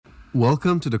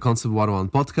Welcome to the Concept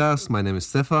 101 podcast. My name is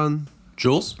Stefan.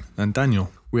 Jules? And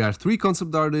Daniel. We are three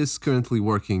concept artists currently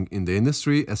working in the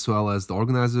industry, as well as the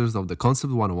organizers of the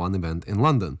Concept 101 event in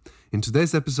London. In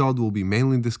today's episode, we'll be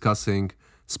mainly discussing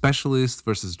specialist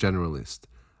versus generalist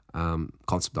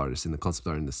concept artists in the concept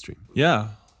art industry. Yeah.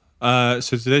 So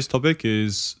today's topic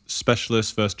is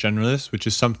specialist versus generalist, which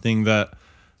is something that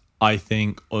I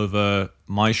think over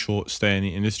my short stay in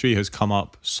the industry has come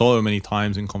up so many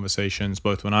times in conversations,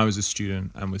 both when I was a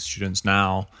student and with students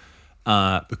now,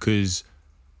 because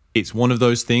it's one of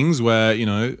those things where,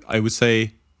 I would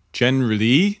say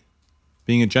generally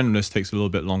being a generalist takes a little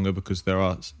bit longer because there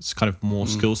are kind of more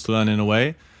skills to learn in a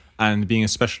way. And being a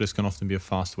specialist can often be a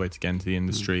fast way to get into the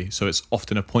industry. So it's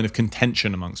often a point of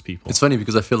contention amongst people. It's funny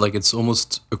because I feel like it's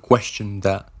almost a question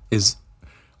that is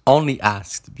only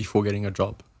asked before getting a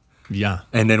job. Yeah.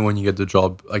 And then when you get the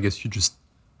job, I guess you just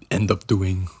end up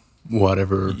doing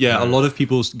whatever. Yeah, a lot of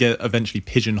people get eventually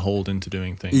pigeonholed into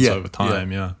doing things over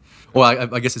time, yeah. Well,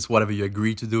 I guess it's whatever you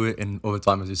agree to do it, and over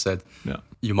time, as you said,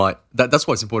 you might. That's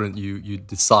why it's important you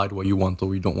decide what you want or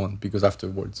what you don't want, because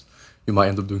afterwards, you might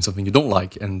end up doing something you don't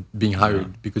like and being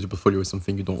hired because your portfolio is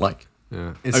something you don't like.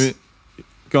 Yeah,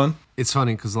 go on. It's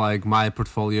funny because like my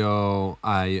portfolio,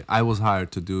 I was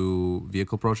hired to do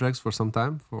vehicle projects for some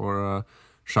time for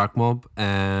Shark Mob,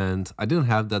 and I didn't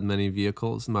have that many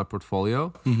vehicles in my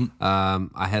portfolio.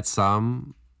 I had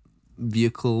some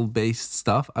vehicle-based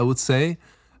stuff, I would say,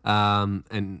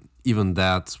 and even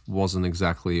that wasn't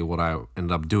exactly what I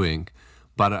ended up doing.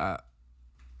 But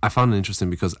I found it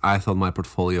interesting because I thought my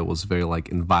portfolio was very like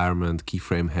environment,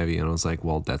 keyframe heavy, and I was like,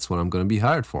 well, that's what I'm going to be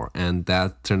hired for, and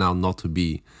that turned out not to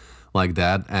be like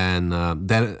that, and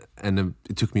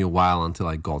it took me a while until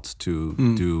I got to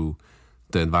do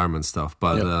the environment stuff.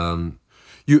 But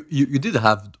you did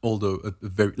have although a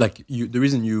very the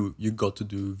reason you got to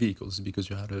do vehicles is because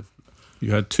you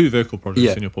had two vehicle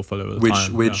projects in your portfolio at the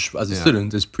time, which as a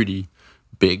student is pretty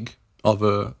big of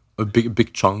a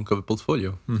big chunk of a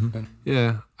portfolio.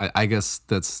 Yeah, I guess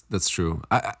that's true.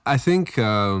 I think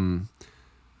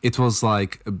it was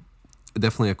like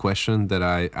definitely a question that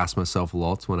I asked myself a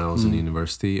lot when I was in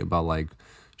university about like,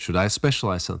 should I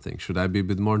specialize something? Should I be a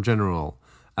bit more generalist?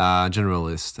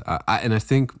 And I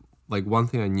think like one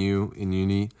thing I knew in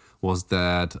uni was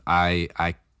that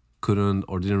I couldn't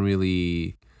or didn't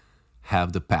really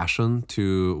have the passion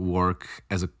to work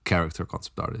as a character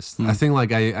concept artist. I think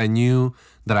like I knew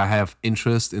that I have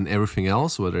interest in everything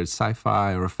else, whether it's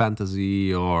sci-fi or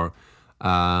fantasy or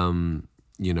I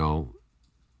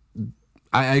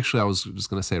was just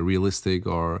gonna say realistic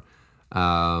or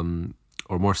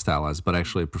more stylized, but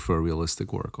actually I prefer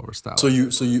realistic work over stylized.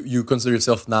 So you consider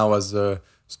yourself now as a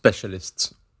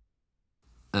specialist?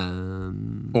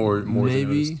 Or more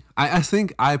maybe generalist? I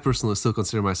think I personally still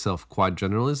consider myself quite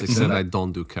generalist, except I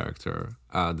don't do character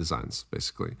designs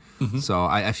basically. So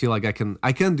I feel like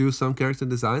I can do some character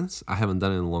designs. I haven't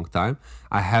done it in a long time.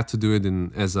 I had to do it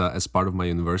as part of my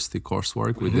university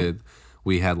coursework.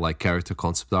 We had like character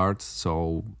concept art,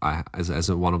 so as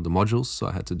one of the modules, so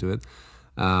I had to do it.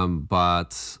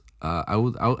 But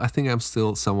I think I'm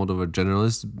still somewhat of a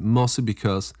generalist, mostly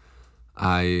because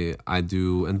I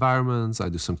do environments, I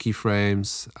do some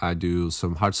keyframes, I do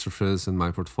some hard surface in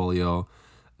my portfolio,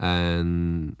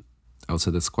 and I would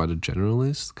say that's quite a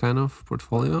generalist kind of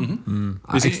portfolio.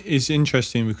 It's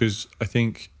interesting because I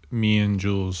think me and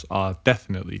Jules are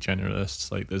definitely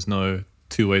generalists. Like there's no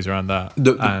two ways around that.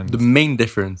 The main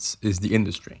difference is the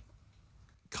industry.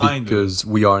 Because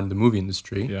we are in the movie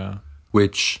industry,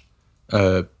 which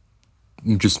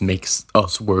just makes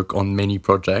us work on many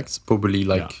projects, probably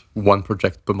one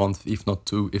project per month, if not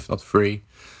two, if not three.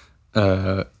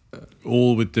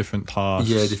 All with different tasks.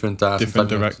 Yeah, different tasks. Different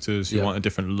directors who want a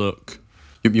different look.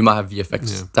 You might have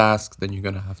VFX tasks, then you're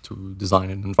going to have to design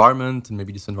an environment, and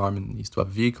maybe this environment needs to have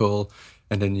a vehicle,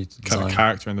 and then you need to design kind of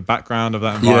character in the background of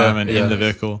that environment in the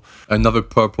vehicle. Another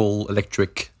purple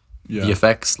electric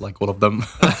VFX, like all of them.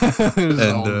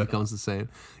 It all becomes the same.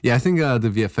 Yeah, I think the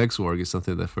VFX work is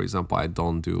something that, for example, I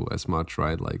don't do as much,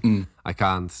 right? Like I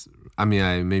can't, I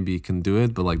maybe can do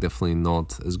it, but like definitely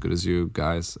not as good as you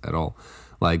guys at all.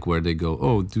 Like where they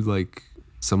go, do like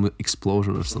some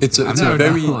explosion or something. It's a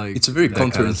very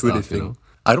counterintuitive thing. You know?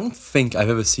 I don't think I've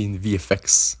ever seen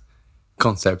VFX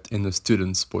concept in a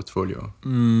student's portfolio.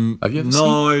 Have you ever seen?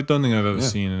 No, I don't think I've ever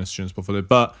seen in a student's portfolio.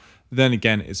 But then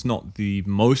again, it's not the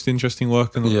most interesting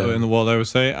work in the world, I would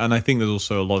say. And I think there's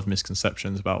also a lot of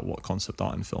misconceptions about what concept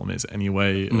art in film is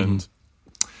anyway. And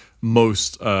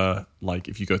most like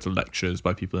if you go to lectures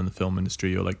by people in the film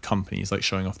industry or like companies like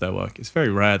showing off their work, it's very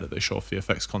rare that they show off the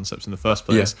effects concepts in the first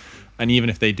place. And even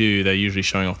if they do, they're usually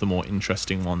showing off the more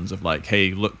interesting ones of like,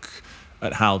 hey, look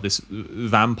at how this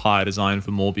vampire design for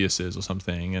Morbius is or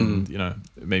something, and you know,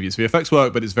 maybe it's VFX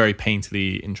work, but it's very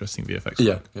painterly interesting VFX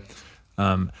work.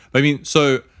 But I mean,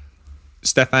 so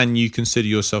Stefan, you consider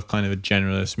yourself kind of a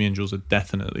generalist. Me and Jules are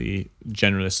definitely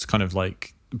generalists, kind of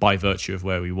like by virtue of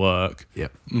where we work.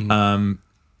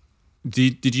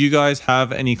 Did you guys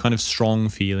have any kind of strong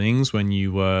feelings when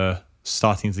you were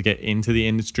starting to get into the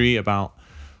industry about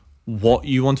what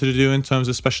you wanted to do in terms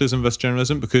of specialism versus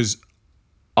generalism? Because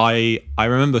I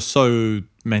remember so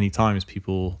many times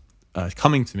people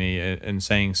coming to me and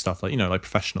saying stuff like, you know, like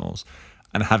professionals,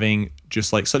 and having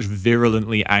just like such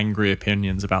virulently angry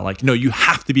opinions about like, no, you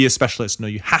have to be a specialist, no,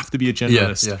 you have to be a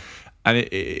generalist. And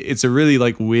it's a really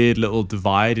like weird little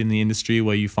divide in the industry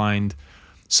where you find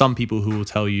some people who will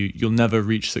tell you you'll never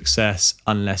reach success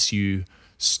unless you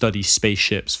study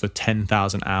spaceships for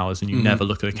 10,000 hours and you never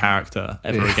look at a character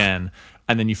ever again.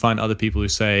 And then you find other people who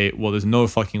say, well, there's no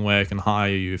fucking way I can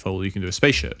hire you if all you can do is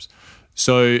spaceships.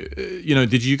 So, you know,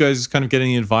 did you guys kind of get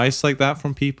any advice like that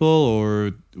from people,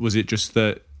 or was it just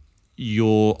that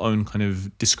your own kind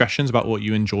of discretions about what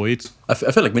you enjoyed? I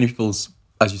feel like many people's,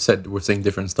 as you said, were saying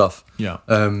different stuff.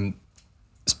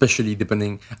 Especially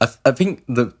depending. I think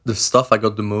the stuff I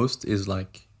got the most is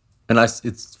like, and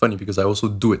it's funny because I also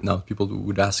do it now. People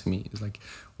would ask me, it's like,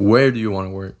 where do you want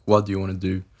to work? What do you want to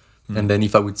do? And then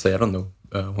if I would say, I don't know,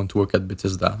 I want to work at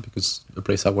Bethesda because the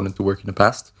place I wanted to work in the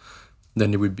past,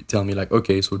 then they would tell me like,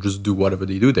 okay, so just do whatever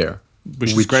they do there.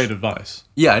 Which is great advice.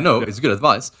 Yeah, I know, it's good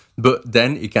advice. But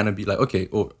then it kind of be like, okay,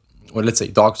 or let's say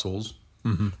Dark Souls,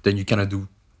 then you kind of do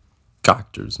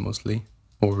characters mostly,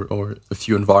 or a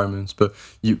few environments. But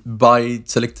you, by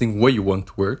selecting where you want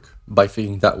to work, by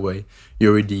thinking that way, you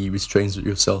already restrain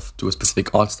yourself to a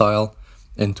specific art style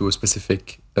and to a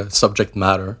specific subject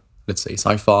matter. Let's say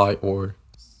sci-fi or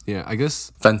I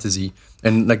guess fantasy.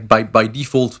 And like by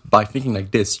default, by thinking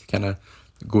like this, you kind of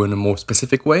go in a more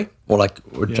specific way or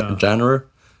genre.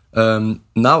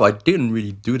 Now I didn't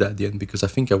really do that at the end because I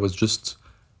think I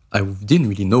didn't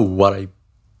really know what I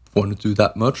wanted to do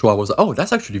that much. Or I was like, oh,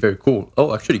 that's actually very cool.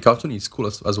 Oh, actually cartoon is cool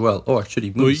as well. Oh,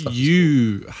 actually movie stuff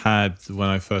you is cool. Had, when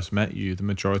I first met you, the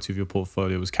majority of your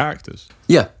portfolio was characters.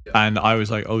 Yeah. And I was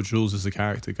like, oh, Jules is a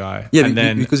character guy. Yeah, and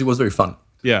then, because it was very fun.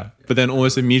 Yeah, but then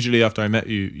almost immediately after I met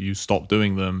you, you stopped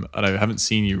doing them, and I haven't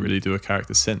seen you really do a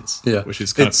character since. Yeah, which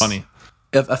is kind of funny.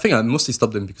 I think I mostly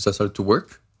stopped them because I started to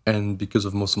work, and because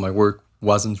of most of my work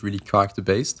wasn't really character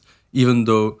based. Even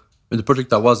though in the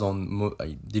project I was on,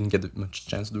 I didn't get much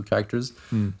chance to do characters.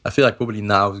 I feel like probably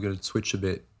now it's going to switch a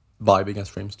bit, vibing as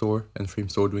Framestore, and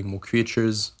Framestore doing more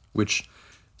creatures. Which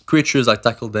creatures I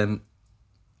tackle them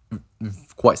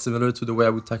quite similar to the way I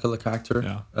would tackle a character.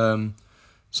 Yeah.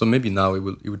 So maybe now it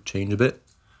would change a bit,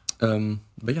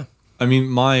 but yeah. I mean,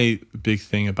 my big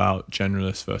thing about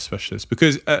generalists versus specialists,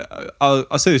 because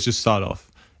I'll say this just to start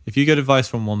off. If you get advice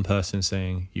from one person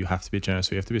saying you have to be a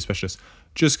generalist or you have to be a specialist,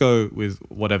 just go with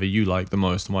whatever you like the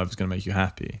most and whatever's going to make you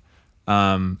happy.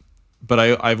 But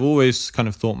I've always kind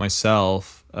of thought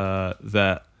myself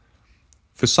that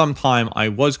for some time I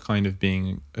was kind of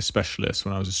being a specialist.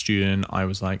 When I was a student, I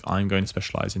was like, I'm going to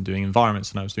specialize in doing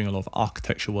environments, and I was doing a lot of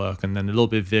architecture work and then a little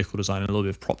bit of vehicle design and a little bit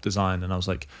of prop design. And I was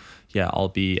like, yeah, I'll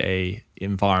be a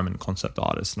environment concept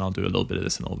artist and I'll do a little bit of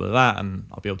this and a little bit of that, and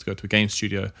I'll be able to go to a game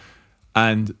studio.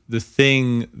 And the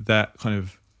thing that kind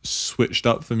of switched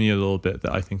up for me a little bit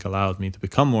that I think allowed me to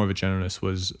become more of a generalist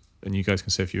was, and you guys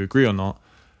can say if you agree or not,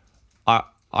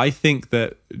 I think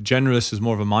that generalist is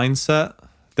more of a mindset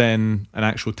than an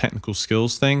actual technical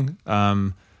skills thing.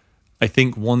 I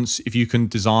think if you can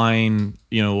design,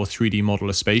 or 3D model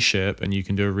a spaceship and you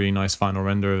can do a really nice final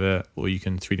render of it, or you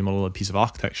can 3D model a piece of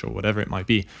architecture or whatever it might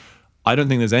be, I don't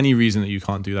think there's any reason that you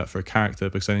can't do that for a character,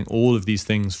 because I think all of these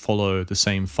things follow the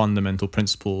same fundamental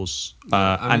principles.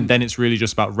 And then it's really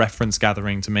just about reference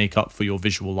gathering to make up for your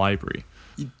visual library.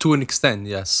 To an extent,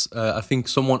 yes. I think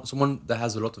someone that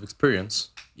has a lot of experience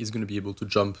is going to be able to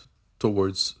jump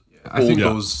towards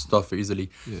those stuff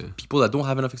easily. Yeah. People that don't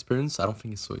have enough experience, I don't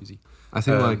think it's so easy. I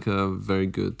think very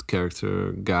good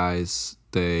character guys,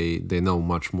 they know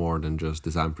much more than just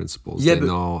design principles. Yeah, they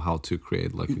know how to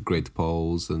create like a great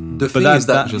pose, and the thing is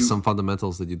that just some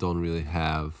fundamentals that you don't really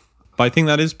have. But I think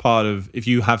that is part of, if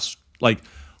you have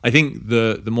I think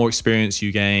the more experience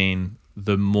you gain,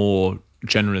 the more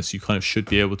generalist you kind of should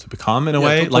be able to become in a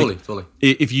way. Totally.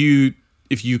 If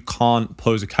you can't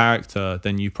pose a character,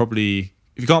 then you probably,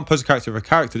 if you can't pose a character for a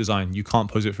character design, you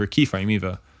can't pose it for a keyframe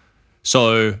either.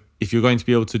 So if you're going to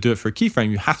be able to do it for a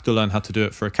keyframe, you have to learn how to do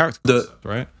it for a character concept,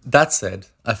 right? That said,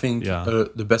 I think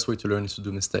the best way to learn is to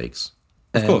do mistakes.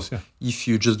 Of course, yeah. If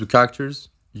you just do characters,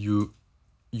 you're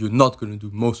not going to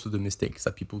do most of the mistakes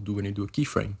that people do when they do a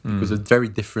keyframe, because it's very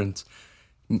different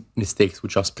mistakes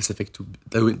which are specific to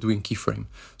doing keyframe.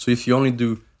 So if you only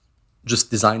do just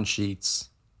design sheets,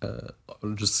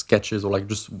 or just sketches, or like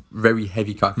just very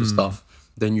heavy character stuff,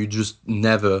 then you just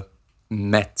never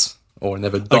met or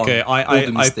never done. Okay,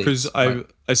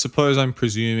 I suppose I'm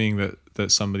presuming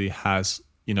that somebody has,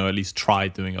 at least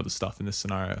tried doing other stuff in this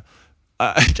scenario.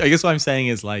 I guess what I'm saying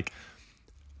is like,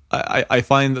 I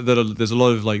find that there's a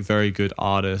lot of like very good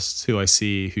artists who I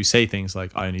see who say things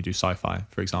like, I only do sci-fi,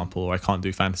 for example, or I can't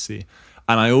do fantasy.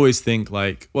 And I always think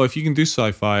like, well, if you can do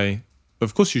sci-fi,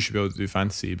 of course you should be able to do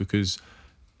fantasy, because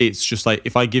it's just like,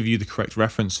 if I give you the correct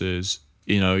references,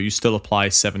 you still apply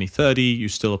 70-30, you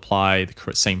still apply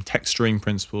the same texturing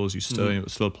principles, you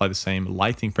still apply the same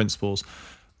lighting principles.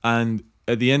 And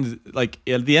at the end,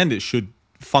 it should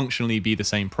functionally be the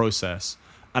same process.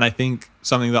 And I think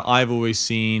something that I've always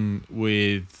seen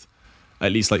with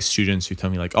at least like students who tell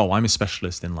me like, oh, I'm a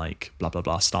specialist in like blah, blah,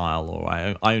 blah style, or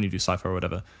I only do sci-fi or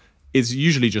whatever, it's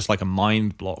usually just like a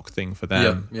mind block thing for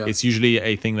them. Yeah. It's usually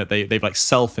a thing that they've like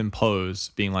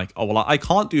self-imposed, being like, oh, well, I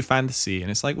can't do fantasy.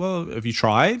 And it's like, well, have you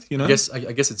tried? I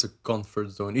guess it's a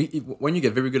comfort zone. When you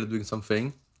get very good at doing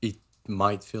something, it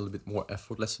might feel a bit more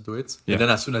effortless to do it. Yeah. And then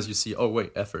as soon as you see, oh,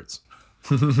 wait, efforts.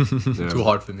 Too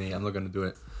hard for me. I'm not going to do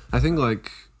it. I think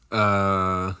like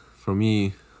for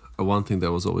me, one thing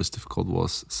that was always difficult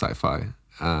was sci-fi.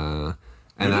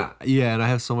 And I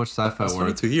have so much sci-fi work. That's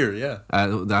funny to hear, yeah.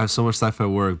 I have so much sci-fi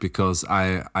work because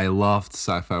I loved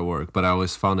sci-fi work, but I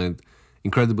always found it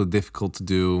incredibly difficult to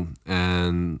do.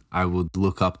 And I would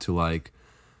look up to like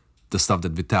the stuff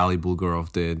that Vitaly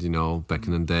Bulgarov did, back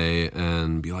in the day,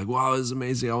 and be like, wow, this is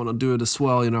amazing. I want to do it as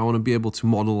well. I want to be able to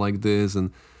model like this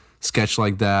and sketch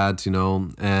like that,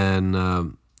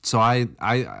 and so I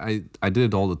did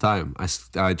it all the time.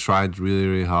 I tried really,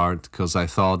 really hard because I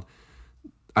thought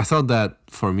that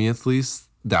for me at least,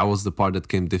 that was the part that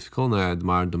came difficult and I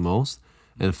admired the most.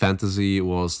 And fantasy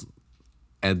was,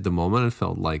 at the moment, it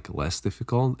felt like less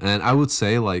difficult. And I would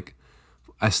say like,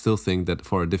 I still think that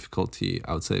for a difficulty,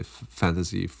 I would say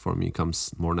fantasy for me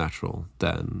comes more natural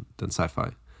than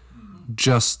sci-fi.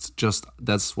 Just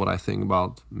that's what I think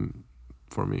about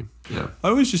for me. Yeah. I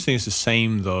always just think it's the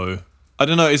same though. I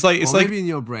don't know. It's like maybe in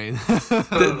your brain.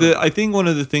 I think one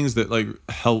of the things that like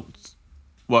helped.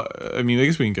 Well, I mean, I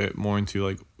guess we can go more into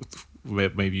like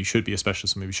maybe you should be a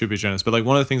specialist, maybe you should be a generalist. But like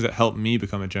one of the things that helped me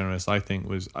become a generalist, I think,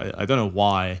 was I don't know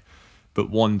why, but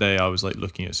one day I was like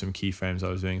looking at some keyframes, I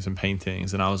was doing some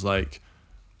paintings, and I was like,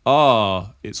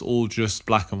 it's all just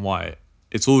black and white.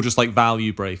 It's all just like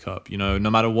value breakup, no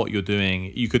matter what you're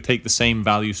doing, you could take the same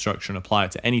value structure and apply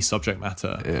it to any subject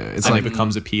matter. Yeah, it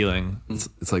becomes appealing.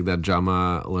 It's like that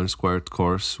Jama Learn Squared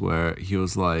course where he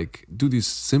was like, do these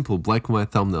simple black and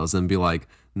white thumbnails and be like,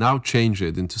 now change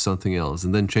it into something else,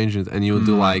 and then change it, and you would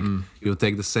do like, you would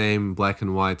take the same black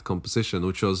and white composition,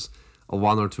 which was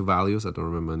one or two values, I don't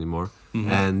remember anymore,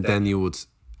 and then you would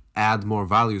add more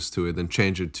values to it and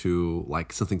change it to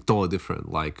like something totally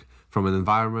different, like from an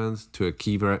environment to a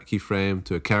keyframe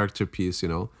to a character piece,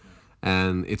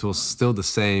 and it was still the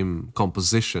same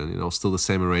composition, still the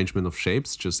same arrangement of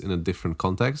shapes, just in a different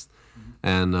context.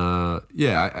 And I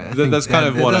think that's kind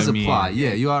of what I mean. Apply.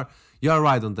 Yeah, you are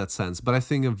right on that sense, but I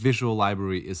think a visual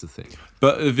library is a thing.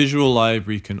 But a visual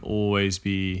library can always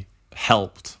be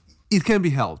helped. It can be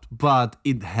helped, but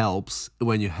it helps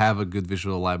when you have a good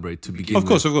visual library to begin with. Of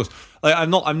course. Like,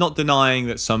 I'm not denying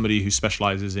that somebody who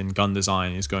specializes in gun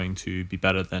design is going to be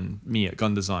better than me at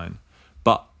gun design,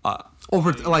 but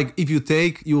if you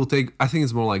will take. I think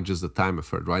it's more like just the time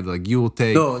effort, right? Like you will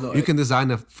take. You can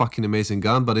design a fucking amazing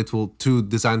gun, but to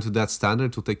design to that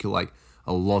standard will take you like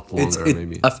a lot longer,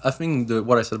 maybe. I think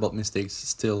what I said about mistakes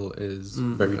still is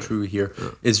very true here. Yeah.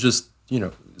 It's just,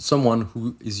 someone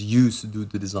who is used to do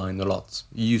the design a lot,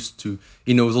 he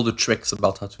knows all the tricks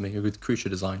about how to make a good creature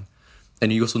design,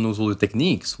 and he also knows all the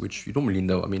techniques, which you don't really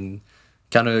know. I mean,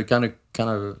 kind of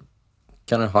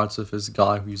hard surface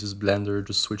guy who uses Blender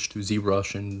just switch to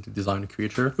ZBrush and design a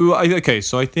creature. Okay,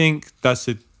 so I think that's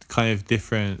a kind of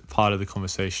different part of the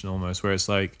conversation almost, where it's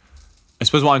like, I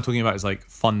suppose what I'm talking about is like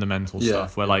fundamental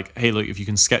stuff, where like, hey, look, if you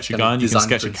can sketch a gun, you can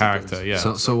sketch a character. Yeah.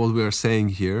 So what we are saying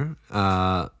here.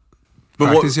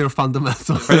 Practice your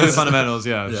fundamentals. Practice fundamentals,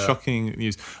 yeah. Shocking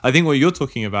news. I think what you're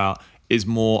talking about is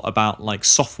more about like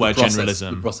software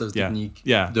generalism, the process technique,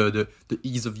 the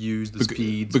ease of use, the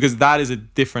speed. Because that is a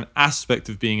different aspect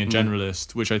of being a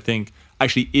generalist, which I think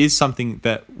actually is something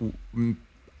that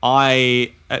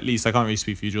I can't really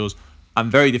speak for you, Jules. I'm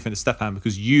very different to Stefan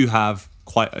because you have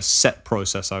quite a set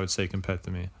process, I would say, compared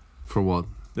to me. For what?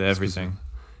 Everything.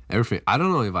 Everything. I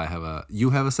don't know if I have a. You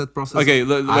have a set process. Okay,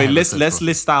 let's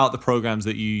list out the programs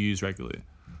that you use regularly.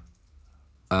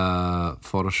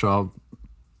 Photoshop,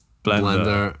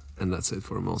 Blender, and that's it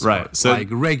for the most part. So like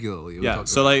regularly. Yeah.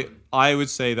 So like I would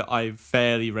say that I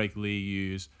fairly regularly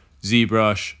use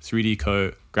ZBrush, 3D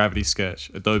Coat, Gravity Sketch,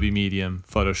 Adobe Medium,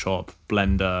 Photoshop,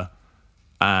 Blender,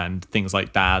 and things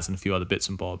like DAZ and a few other bits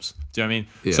and bobs. Do you know what I mean?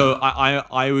 Yeah. So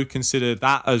I would consider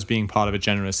that as being part of a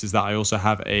generalist, is that I also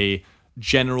have a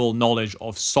general knowledge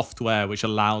of software which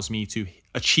allows me to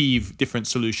achieve different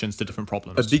solutions to different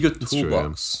problems. A bigger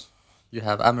toolbox. You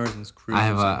have hammers and screws. I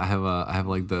have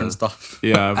like the and stuff.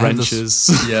 Yeah, wrenches.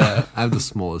 Yeah. I have the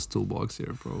smallest toolbox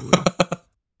here, probably.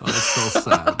 Oh, it's so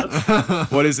sad.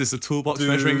 What is this, a toolbox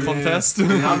measuring contest?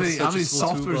 How many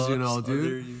softwares do you know,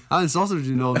 dude? How many softwares do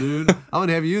you know, dude? How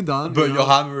many have you done? But your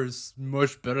hammer is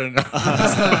much better now.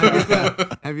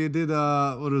 Have you did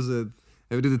what is it?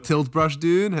 Have you did the tilt brush,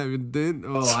 dude? Have you did?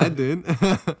 Well, I did.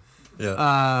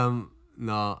 Yeah.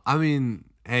 No, I mean,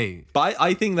 hey. But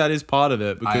I think that is part of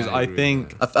it because I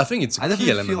think it's a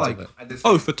key element of it.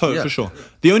 For sure.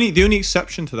 The only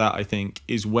exception to that, I think,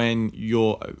 is when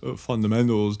your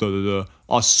fundamentals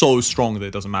are so strong that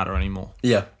it doesn't matter anymore.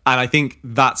 Yeah. And I think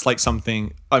that's like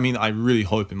something, I mean, I really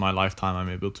hope in my lifetime I'm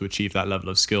able to achieve that level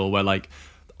of skill where like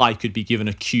I could be given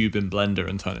a cube in Blender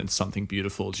and turn it into something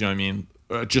beautiful. Do you know what I mean?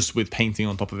 Just with painting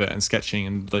on top of it and sketching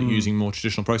and like using more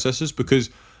traditional processes, because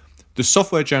the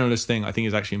software generalist thing I think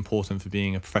is actually important for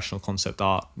being a professional concept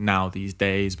art now these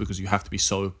days, because you have to be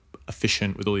so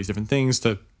efficient with all these different things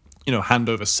to, you know, hand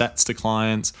over sets to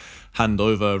clients, hand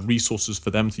over resources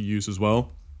for them to use as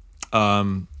well.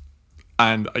 And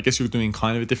I guess you're doing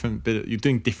kind of a different bit. You're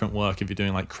doing different work if you're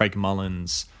doing like Craig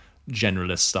Mullen's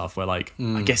generalist stuff, where like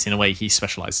I guess in a way he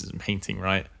specializes in painting,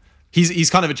 right? He's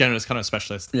kind of a generalist, kind of a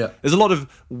specialist. Yeah. There's a lot of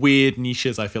weird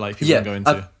niches I feel like people can go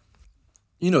into.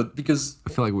 Because I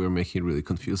feel like we were making it really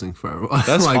confusing for everyone.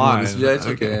 That's like, fine. Yeah, it's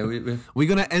okay. We're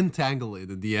gonna entangle it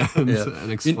at the end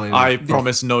and explain. I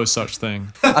promise no such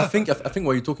thing. I think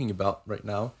what you're talking about right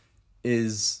now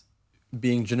is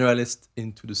being generalist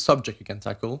into the subject you can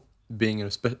tackle,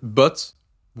 but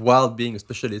while being a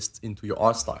specialist into your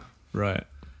art style. Right.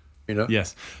 You know?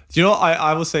 Yes. Do you know what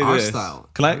I will say Art this? style.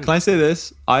 Can I say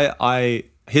this?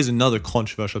 Here's another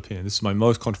controversial opinion. This is my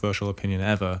most controversial opinion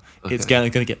ever. Okay. It's going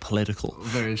to get political.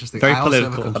 Very interesting. Very I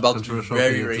political. Also about to be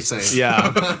very racist.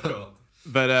 Yeah.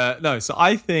 But no, so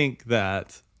I think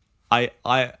that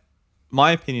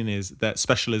my opinion is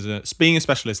that being a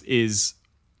specialist is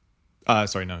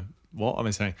what am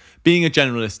I saying? Being a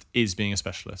generalist is being a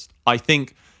specialist. I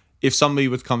think if somebody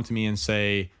would come to me and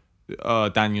say,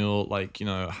 Daniel, like, you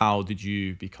know, how did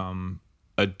you become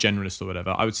a generalist or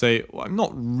whatever, I would say, well, I'm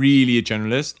not really a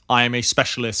generalist. I am a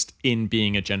specialist in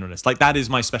being a generalist. Like, that is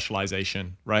my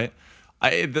specialization, right?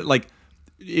 Like,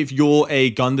 if you're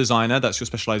a gun designer, that's your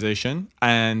specialization,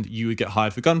 and you would get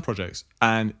hired for gun projects.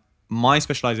 And my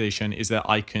specialization is that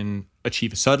I can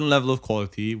achieve a certain level of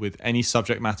quality with any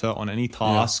subject matter on any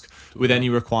task, with any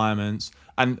requirements.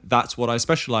 And that's what I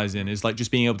specialize in, is like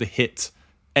just being able to hit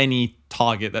any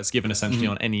target that's given essentially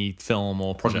on any film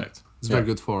or project. It's very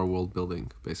good for world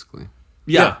building, basically.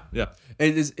 Yeah.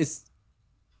 It's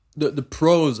the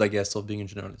pros, I guess, of being a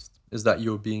generalist is that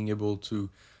you're being able to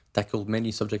tackle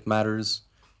many subject matters.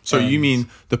 So you mean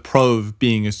the pro of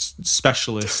being a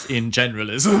specialist in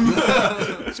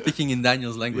generalism? Speaking in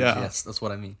Daniel's language, yes, that's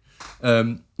what I mean.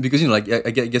 Because, you know, like I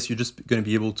guess you're just going to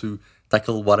be able to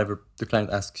tackle whatever the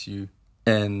client asks you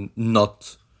and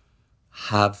not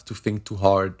have to think too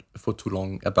hard for too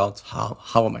long about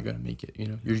how am I going to make it. You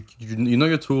know, you know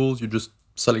your tools. You just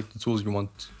select the tools you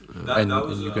want, and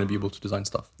you're going to be able to design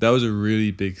stuff. That was a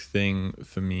really big thing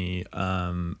for me.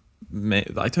 I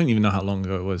don't even know how long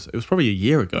ago it was. It was probably a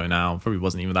year ago now. Probably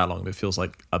wasn't even that long, but it feels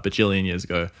like a bajillion years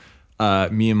ago.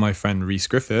 Me and my friend Rhys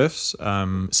Griffiths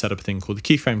set up a thing called the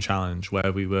Keyframe Challenge,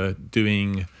 where we were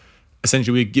doing.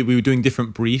 Essentially, we were doing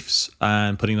different briefs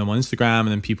and putting them on Instagram, and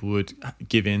then people would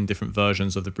give in different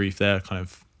versions of the brief there, kind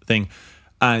of thing.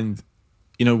 And,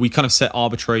 you know, we kind of set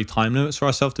arbitrary time limits for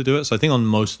ourselves to do it. So I think on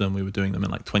most of them, we were doing them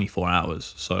in like 24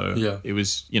 hours. So it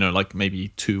was, you know, like maybe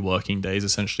 2 working days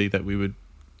essentially that we would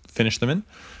finish them in.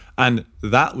 And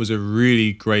that was a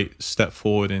really great step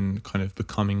forward in kind of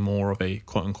becoming more of a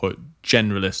quote unquote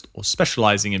generalist, or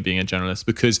specializing in being a generalist,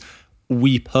 because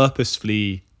we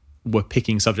purposefully were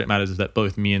picking subject matters that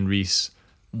both me and Reese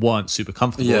weren't super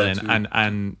comfortable in,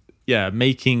 and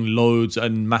making loads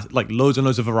and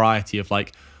loads of variety of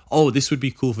like, oh, this would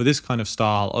be cool for this kind of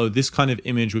style. Oh, this kind of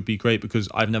image would be great because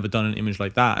I've never done an image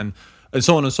like that, and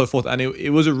so on and so forth. And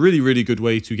it was a really, really good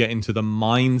way to get into the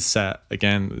mindset,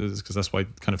 again, because that's why I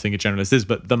kind of think a generalist is,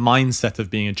 but the mindset of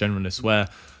being a generalist, where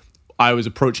I was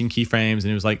approaching keyframes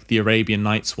and it was like the Arabian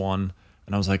Nights one.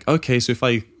 And I was like, okay, so if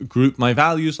I group my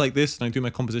values like this and I do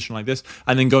my composition like this,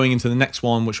 and then going into the next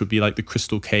one, which would be like the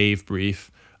Crystal Cave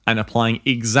brief, and applying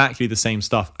exactly the same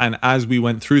stuff. And as we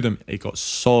went through them, it got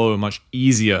so much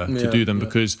easier to do them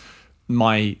because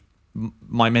my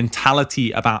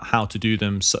mentality about how to do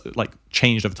them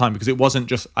changed over time, because it wasn't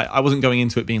just, I wasn't going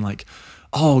into it being like,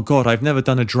 oh God, I've never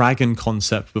done a dragon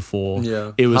concept before.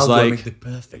 Yeah. It was how like, do I make the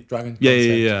perfect dragon concept?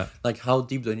 Yeah. Like, how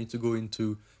deep do I need to go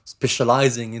into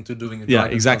specializing into doing a dragon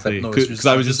concept? Exactly. Because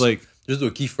I was just like, just do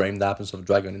a keyframe that happens of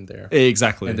dragon in there.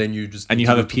 Exactly. And then you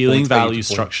have appealing value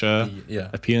structure, B,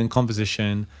 appealing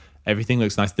composition. Everything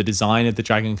looks nice. The design of the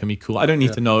dragon can be cool. I don't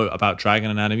need to know about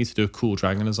dragon anatomy to do a cool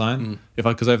dragon design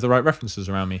because I have the right references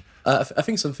around me. I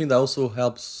think something that also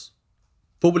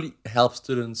probably helps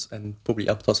students and probably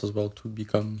helped us as well to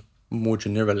become more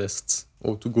generalists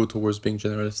or to go towards being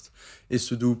generalists is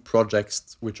to do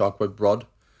projects which are quite broad.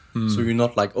 So you're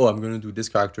not like, oh, I'm going to do this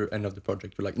character, end of the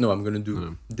project. You're like, no, I'm going to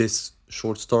do this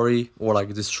short story or like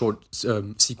this short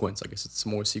sequence. I guess it's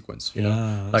more sequence, you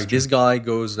know? Like this guy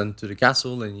goes into the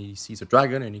castle and he sees a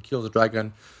dragon and he kills a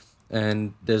dragon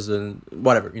and there's a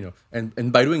whatever, you know.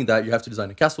 And by doing that, you have to design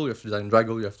a castle, you have to design a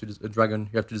dragon, you have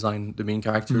to design the main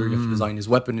character, you have to design his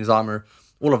weapon, his armor,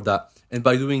 all of that. And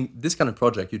by doing this kind of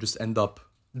project, you just end up,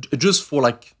 just for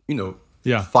 5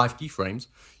 keyframes,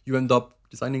 you end up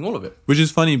designing all of it. Which is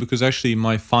funny because actually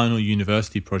my final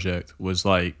university project was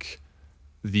like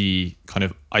the kind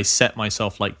of, I set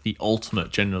myself like the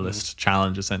ultimate generalist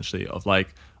challenge essentially of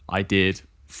like, I did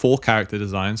 4 character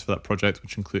designs for that project,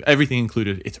 which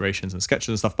included iterations and sketches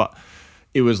and stuff, but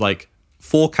it was like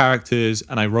 4 characters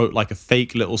and I wrote like a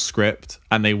fake little script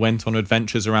and they went on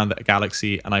adventures around the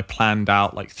galaxy and I planned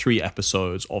out like 3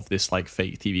 episodes of this like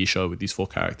fake TV show with these 4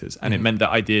 characters. And it meant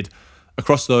that I did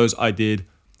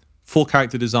 4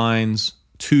 character designs,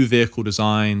 2 vehicle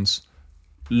designs,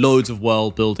 loads of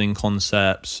world building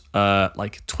concepts,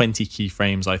 like 20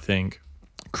 keyframes, I think,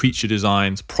 creature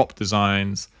designs, prop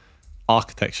designs,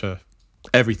 architecture,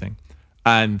 everything.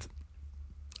 And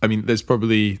I mean, there's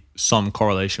probably some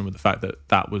correlation with the fact that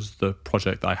that was the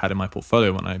project that I had in my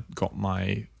portfolio when I got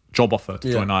my job offer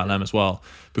to join ILM as well,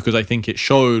 because I think it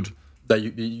showed that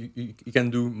you can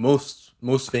do most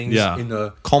things in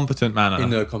a competent manner.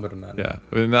 Yeah,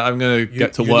 I'm going to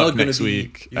get to work next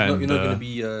week. You're not going to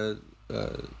be, I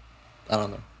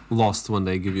don't know, lost when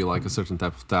they give you like a certain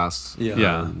type of task.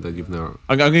 That you've never.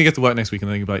 I'm going to get to work next week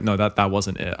and then you'll be like, no, that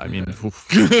wasn't it. I mean, it was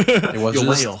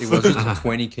just a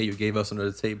 20K you gave us under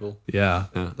the table. Yeah.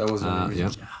 That was the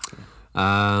reason.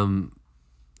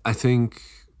 I think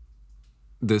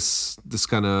this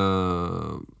kind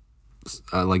of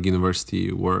like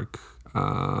university work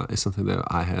is something that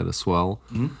I had as well,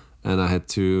 and I had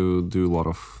to do a lot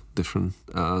of different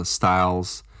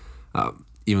styles,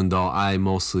 even though I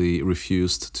mostly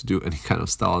refused to do any kind of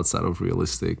style outside of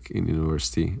realistic in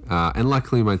university, and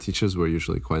luckily my teachers were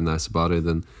usually quite nice about it,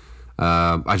 and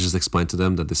I just explained to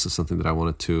them that this is something that I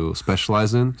wanted to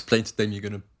specialize in. Explain to them you're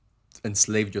gonna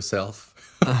enslave yourself.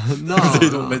 No, they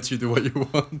don't let you do what you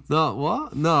want. No,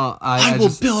 what? No, I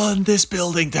will burn this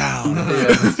building down.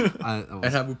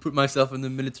 And I will put myself in the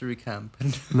military camp.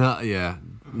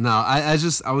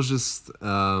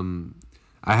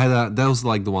 I had that was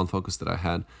like the one focus that I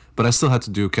had, but I still had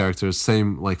to do characters.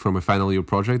 Same like for my final year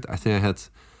project. I think I had,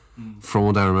 from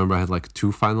what I remember, I had like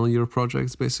 2 final year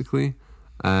projects basically,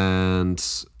 and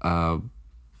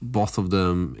both of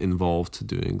them involved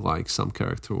doing like some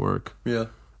character work. Yeah.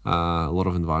 A lot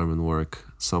of environment work,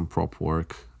 some prop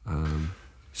work.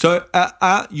 So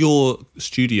at your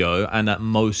studio and at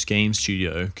most game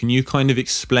studio, can you kind of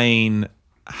explain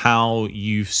how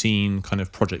you've seen kind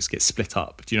of projects get split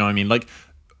up? Do you know what I mean? Like,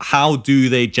 how do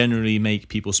they generally make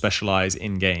people specialize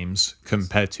in games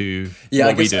compared to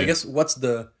what we do? I guess what's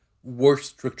the work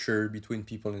structure between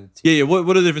people in the team? Yeah.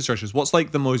 What are the different structures? What's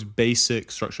like the most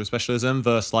basic structure of specialism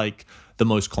versus like the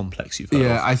most complex you've heard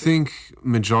of? I think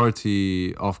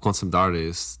majority of concept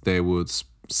artists, they would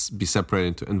be separated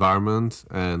into environment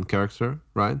and character,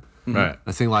 right? Mm-hmm. Right.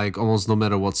 I think like almost no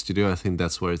matter what studio, I think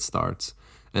that's where it starts.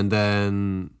 And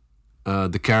then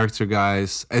the character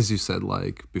guys, as you said,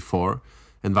 like before,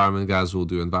 environment guys will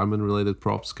do environment related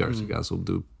props, character guys will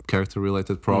do character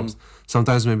related props.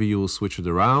 Sometimes maybe you will switch it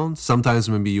around. Sometimes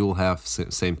maybe you will have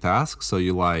same task, so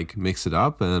you like mix it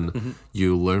up and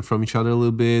you learn from each other a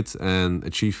little bit and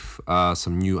achieve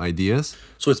some new ideas.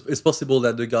 So it's possible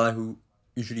that the guy who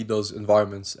usually does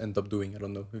environments end up doing, I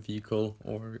don't know, a vehicle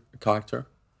or a character.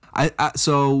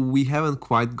 So we haven't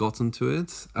quite gotten to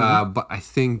it, but I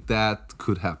think that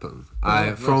could happen.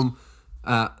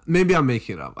 Maybe I'm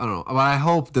making it up. I don't know, but I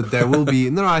hope that there will be.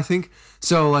 No, I think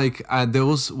so. Like there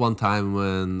was one time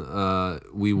when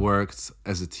we worked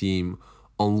as a team.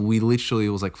 We literally, it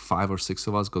was like 5 or 6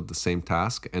 of us got the same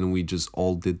task, and we just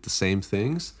all did the same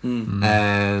things,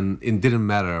 and it didn't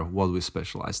matter what we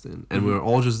specialized in, and we were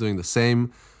all just doing the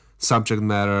same subject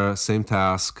matter, same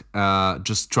task,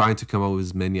 just trying to come up with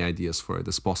as many ideas for it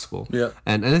as possible. Yeah.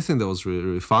 And I think that was really,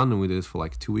 really fun, and we did it for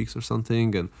like 2 weeks or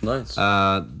something. And nice.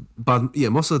 But yeah,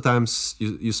 most of the times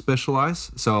you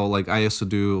specialize. So like I used to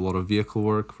do a lot of vehicle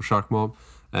work for SharkMob,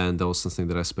 and that was something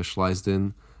that I specialized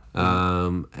in.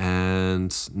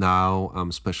 And now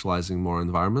I'm specializing more in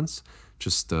environments.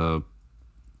 Just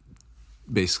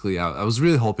basically, I was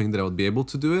really hoping that I would be able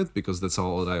to do it because that's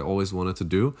all that I always wanted to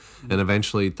do. And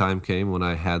eventually time came when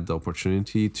I had the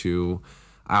opportunity to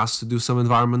ask to do some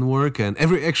environment work. And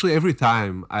every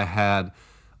time I had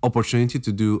opportunity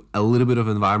to do a little bit of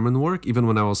environment work, even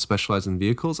when I was specialized in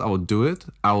vehicles, I would do it.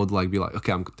 I would be like,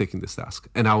 okay, I'm taking this task.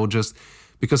 And I would just,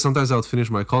 because sometimes I would finish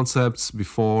my concepts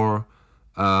before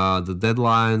the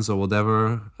deadlines or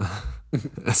whatever.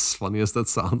 As funny as that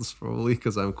sounds, probably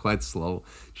because I'm quite slow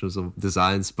in terms of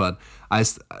designs, but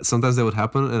sometimes that would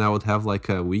happen, and I would have like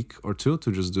a week or two to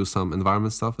just do some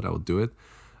environment stuff, and I would do it.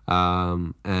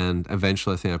 And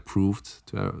eventually, I think I proved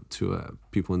to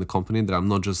people in the company that I'm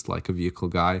not just like a vehicle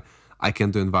guy. I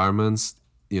can do environments.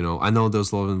 I know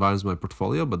there's a lot of environments in my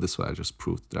portfolio, but this way I just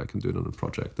proved that I can do it on a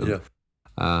project.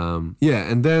 And,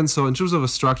 and then so in terms of a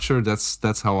structure,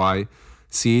 that's how I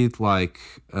see it. Like.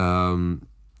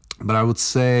 But I would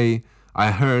say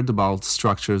I heard about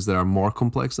structures that are more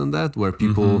complex than that, where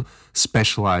people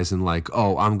specialize in like,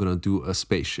 oh, I'm going to do a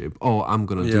spaceship. Oh, I'm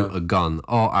going to do a gun.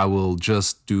 Oh, I will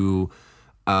just do,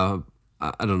 I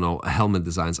don't know, helmet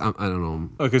designs. I don't know.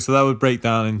 Okay, so that would break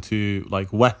down into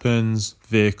like weapons,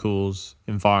 vehicles,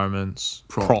 environments,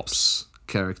 props,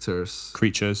 characters,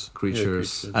 creatures,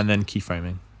 and then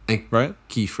keyframing. Right?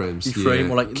 Keyframes.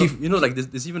 Keyframe, or like, like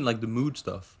there's even like the mood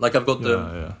stuff. Like I've got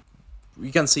the...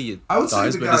 You can see it, I would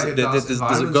guys, say but there's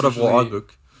a God of War art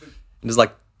book. And there's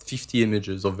like 50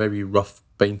 images of very rough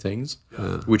paintings,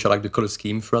 which are like the color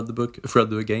scheme throughout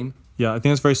the game. Yeah, I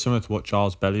think it's very similar to what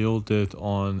Charles Belial did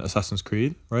on Assassin's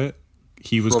Creed, right?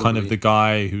 He was kind of the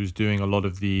guy who was doing a lot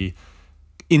of the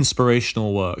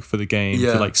inspirational work for the game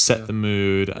to like set the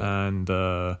mood and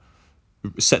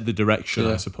set the direction,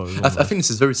 I suppose. I think this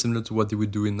is very similar to what they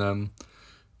would do in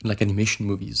like animation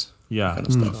movies, kind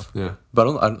of stuff. But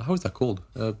I don't, how is that called?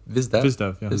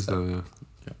 VizDev? VizDev.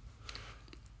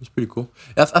 It's pretty cool.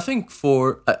 I think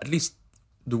for at least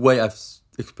the way I've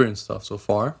experienced stuff so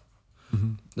far,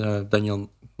 Daniel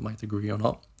might agree or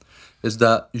not, is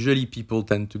that usually people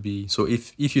tend to be, so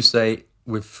if you say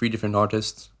with 3 different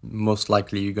artists, most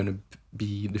likely you're going to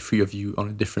be the 3 of you on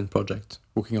a different project,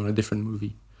 working on a different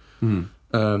movie.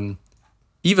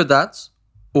 Either that,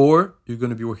 or you're going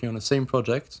to be working on the same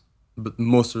project, but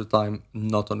most of the time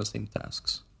not on the same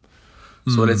tasks.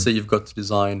 So let's say you've got to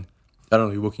design, I don't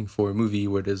know, you're working for a movie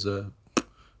where there's a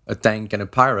tank and a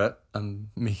pirate. I'm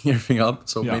making everything up.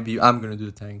 So maybe I'm going to do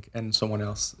the tank and someone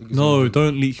else. No,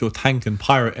 don't leak your tank and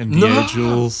pirate NDA,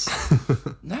 Jules.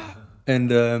 No.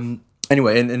 And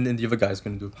anyway, and the other guy's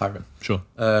going to do a pirate. Sure.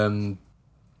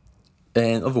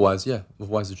 And otherwise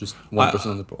it's just one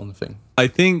person on the thing. I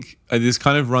think this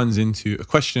kind of runs into a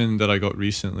question that I got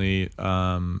recently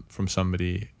from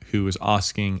somebody who was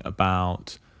asking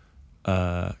about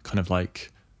kind of like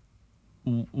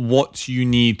what you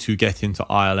need to get into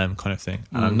ILM kind of thing.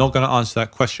 And I'm not going to answer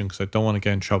that question because I don't want to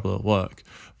get in trouble at work.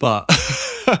 But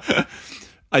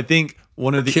I think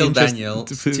one of the Kill Daniel,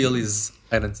 steal his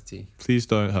identity. Please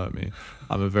don't hurt me.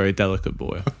 I'm a very delicate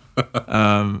boy.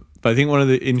 But I think one of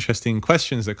the interesting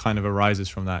questions that kind of arises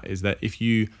from that is that if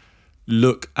you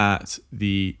look at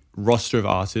the roster of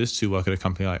artists who work at a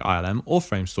company like ILM or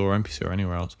Framestore or MPC or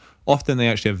anywhere else, often they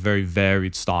actually have very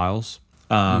varied styles.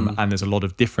 And there's a lot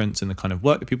of difference in the kind of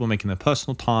work that people make in their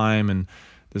personal time, and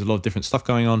there's a lot of different stuff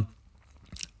going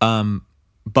on.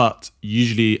 But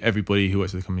usually everybody who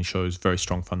works at the company shows very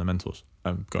strong fundamentals.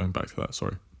 I'm going back to that,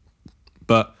 sorry.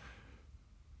 But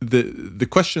the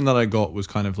question that I got was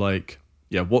kind of like,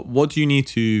 what do you need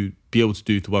to be able to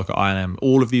do to work at ILM?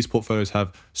 All of these portfolios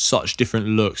have such different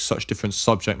looks, such different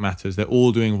subject matters. They're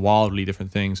all doing wildly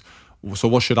different things. so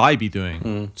what should I be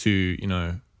doing to, you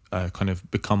know, kind of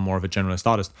become more of a generalist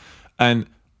artist? And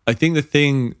I think the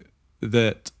thing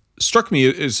that struck me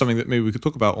is something that maybe we could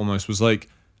talk about almost, was like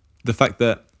the fact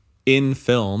that in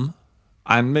film,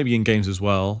 and maybe in games as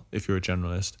well, if you're a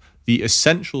generalist, the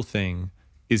essential thing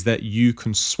is that you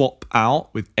can swap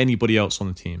out with anybody else on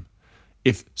the team.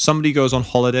 If somebody goes on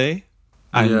holiday,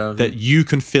 and that you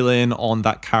can fill in on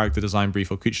that character design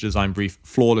brief or creature design brief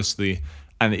flawlessly,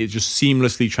 and it just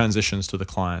seamlessly transitions to the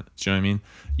client. Do you know what I mean?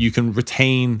 You can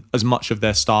retain as much of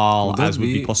their style as would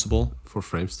be possible. For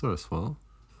Framestore as well?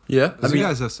 Yeah. I mean, you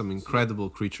guys have some incredible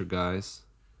creature guys.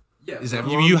 Yeah. Is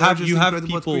everyone you have people you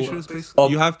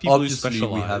have people who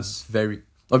specialize.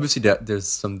 Obviously there's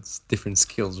some different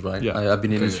skills, right? Yeah. I've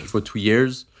been in the industry for 2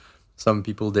 years. Some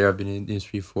people there have been in the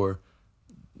industry for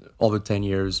over 10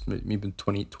 years, maybe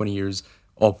 20 years.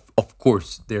 Of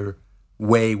course, they're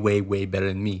way, way, way better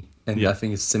than me. And I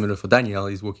think it's similar for Daniel.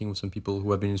 He's working with some people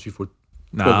who have been in the industry for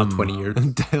over 20 years.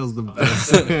 Dale's the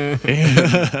best.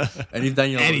 And if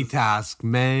Daniel... Any task,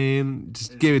 man.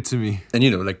 Just give it to me. And, you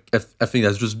know, like, I think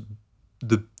that's just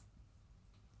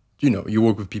you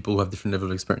work with people who have different level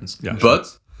of experience. Yeah,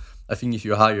 but I think if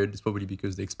you're hired, it's probably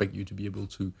because they expect you to be able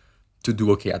to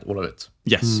do okay at all of it.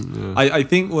 Yes. I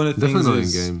think one of the things definitely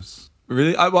is... in games.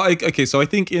 Really? Okay, so I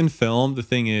think in film, the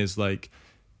thing is, like,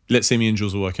 let's say me and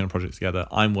Jules are working on a project together.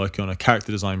 I'm working on a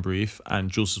character design brief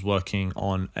and Jules is working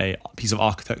on a piece of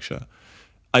architecture.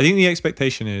 I think the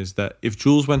expectation is that if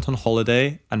Jules went on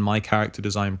holiday and my character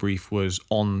design brief was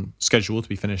on schedule to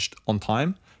be finished on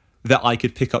time, that I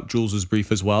could pick up Jules's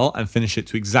brief as well and finish it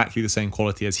to exactly the same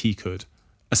quality as he could,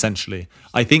 essentially.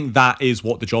 I think that is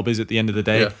what the job is at the end of the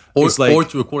day. Yeah. Or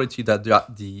to a quality that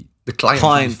the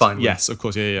client is fine with. Yes, of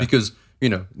course, yeah. Because, you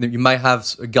know, you might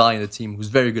have a guy in the team who's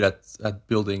very good at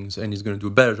buildings and he's going to do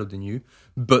a better job than you,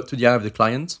 but to the eye of the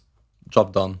client,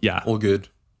 job done. Yeah. All good.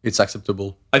 It's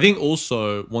acceptable. I think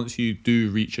also once you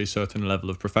do reach a certain level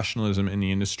of professionalism in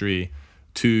the industry,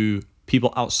 to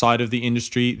people outside of the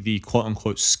industry, the quote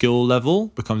unquote skill level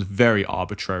becomes very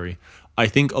arbitrary. I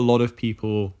think a lot of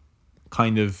people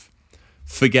kind of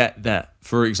forget that,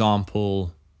 for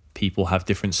example, people have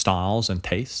different styles and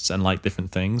tastes and like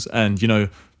different things. And, you know,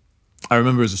 I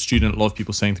remember as a student, a lot of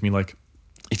people saying to me, like,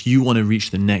 if you want to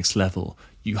reach the next level,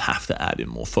 you have to add in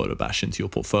more photo bash into your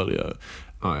portfolio.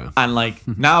 Oh, yeah. And like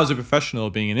now as a professional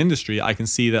being in industry, I can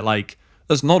see that like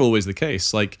that's not always the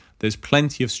case. Like there's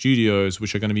plenty of studios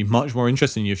which are going to be much more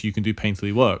interested in you if you can do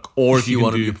painterly work. Or if you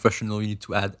want to be a professional, you need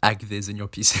to add ACVIS in your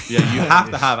PC. Yeah, you have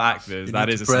to have ACVIS. That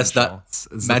is press essential.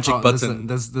 That magic button.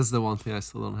 That's the one thing I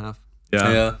still don't have.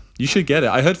 Yeah. You should get it.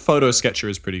 I heard Photo Sketcher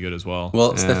is pretty good as well.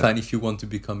 Well, Stefan, if you want to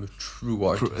become a true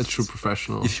artist, a true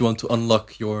professional, if you want to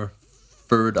unlock your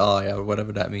third eye or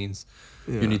whatever that means,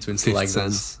 you need to install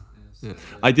ACVIS. Yeah.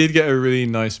 I did get a really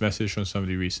nice message from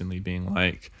somebody recently being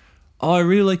like, oh, I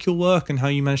really like your work and how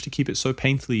you managed to keep it so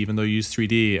painterly even though you use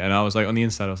 3D. And I was like, on the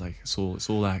inside, I was like, it's all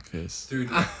ACVIS.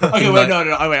 Dude. Okay, wait, no,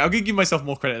 wait, I'm going to give myself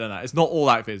more credit than that. It's not all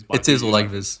ACVIS. It is all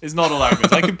ACVIS. It's not all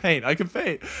ACVIS. I can paint. I'm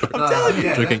telling you.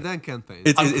 Yeah, Dan can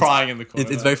paint. I'm crying in the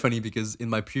corner. It's very funny because in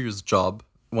my previous job,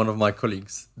 one of my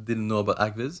colleagues didn't know about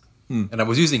ACVIS and I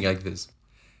was using ACVIS.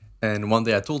 And one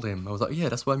day I told him, I was like, yeah,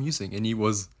 that's what I'm using. And he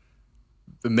was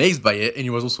amazed by it, and he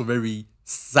was also very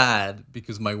sad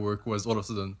because my work was all of a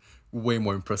sudden way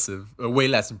more impressive, way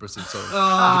less impressive. Sorry,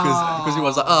 because he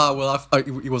was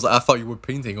like, I thought you were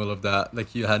painting all of that,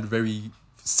 like you had very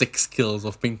sick skills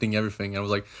of painting everything. And I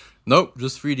was like, nope,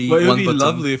 just 3D. But it would be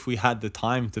lovely if we had the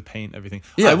time to paint everything.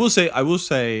 Yeah. I will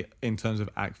say in terms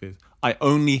of ACVIS, I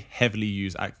only heavily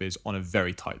use ACVIS on a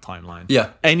very tight timeline.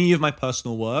 Yeah, any of my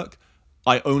personal work,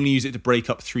 I only use it to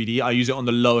break up 3D. I use it on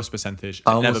the lowest percentage.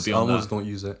 I almost don't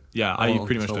use it. Yeah, I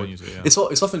pretty much don't use it. Yeah.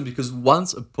 It's often because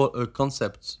once a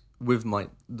concept with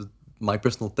my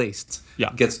personal taste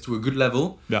gets to a good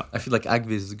level, I feel like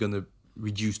ACVIS is gonna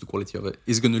reduce the quality of it.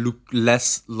 It's gonna look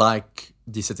less like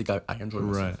the aesthetic I enjoy.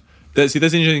 Right. That's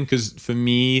interesting because for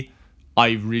me,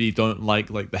 I really don't like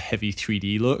the heavy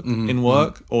 3D look in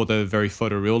work or the very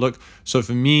photoreal look. So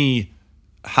for me,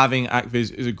 having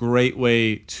ACVIS is a great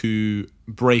way to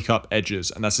break up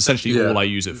edges, and that's essentially all I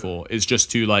use it for. Is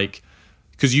just to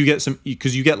because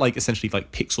you get like essentially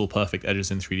like pixel perfect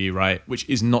edges in 3D, right? Which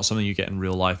is not something you get in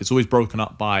real life. It's always broken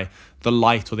up by the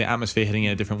light or the atmosphere hitting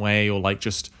it a different way, or like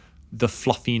just the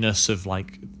fluffiness of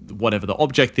like whatever the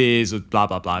object is, or blah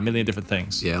blah blah, a million different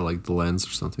things. Yeah, like the lens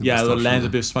or something. Yeah, the lens, a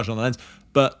bit of smudge on the lens.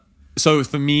 But so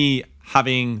for me,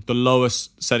 having the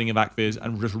lowest setting of ACVIS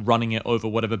and just running it over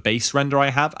whatever base render I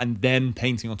have and then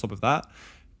painting on top of that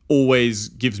always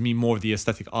gives me more of the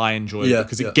aesthetic I enjoy,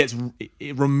 because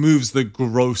it removes the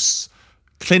gross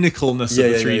clinicalness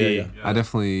of the 3D. Yeah. I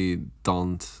definitely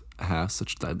don't have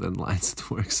such tight deadlines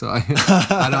at work, so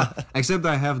I don't. Except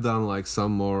I have done like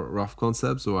some more rough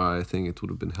concepts where I think it would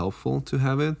have been helpful to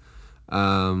have it.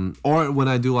 Or when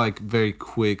I do like very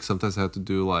quick, sometimes I have to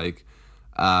do like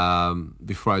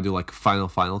before I do like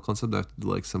final concept, I have to do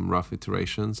like some rough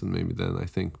iterations, and maybe then I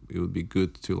think it would be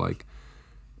good to like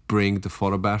bring the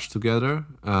photo bash together.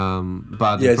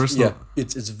 But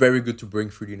it's very good to bring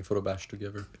 3D and photo bash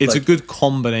together. It's like, a good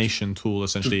combination tool,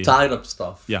 essentially. To tie up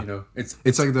stuff. Yeah. You know,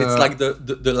 it's like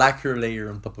the lacquer layer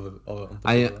on top of it.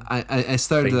 I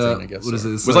started painting, I guess, what is it?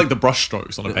 It was like the brush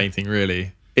strokes on a painting,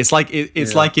 really. It's like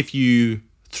like if you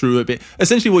threw a bit.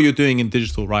 Essentially, what you're doing in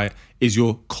digital, right, is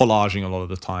you're collaging a lot of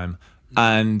the time.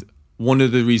 And one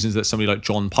of the reasons that somebody like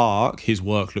John Park, his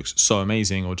work looks so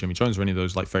amazing, or Jimmy Jones, or any of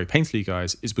those like very painterly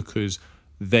guys, is because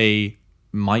they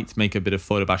might make a bit of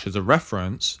photo bash as a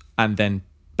reference, but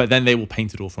then they will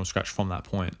paint it all from scratch from that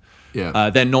point. Yeah,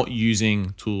 they're not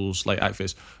using tools like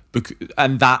Acvis,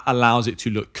 and that allows it to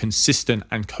look consistent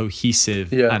and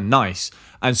cohesive and nice.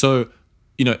 And so,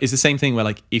 you know, it's the same thing where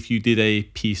like if you did a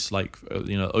piece like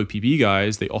OPB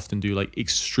guys, they often do like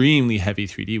extremely heavy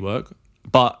 3D work,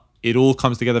 but it all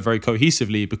comes together very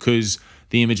cohesively because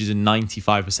the images are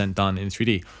 95% done in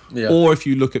 3D. Yeah. Or if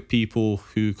you look at people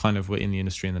who kind of were in the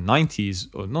industry in the 90s,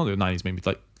 or not the 90s, maybe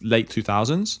like late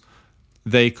 2000s,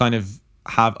 they kind of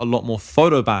have a lot more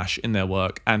photo bash in their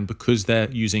work. And because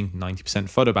they're using 90%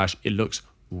 photo bash, it looks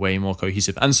way more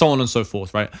cohesive, and so on and so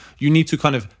forth, right? You need to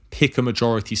kind of pick a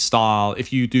majority style.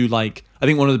 If you do like, I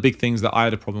think one of the big things that I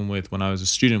had a problem with when I was a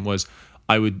student was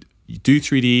I would do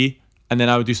 3D, and then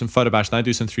I would do some photo bash, then I'd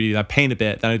do some 3D, then I'd paint a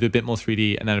bit, then I'd do a bit more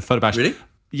 3D, and then a photo bash. Really?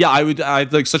 Yeah,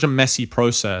 I'd like such a messy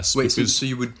process. Wait, so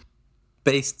you would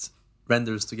paste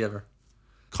renders together?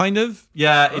 Kind of,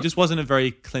 yeah. It just wasn't a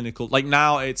very clinical, like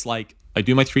now it's like, I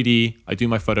do my 3D, I do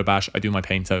my photo bash, I do my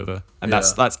paint over. And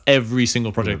that's every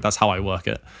single project, that's how I work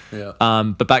it. Yeah.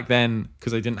 But back then,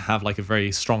 because I didn't have like a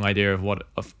very strong idea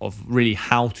of really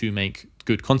how to make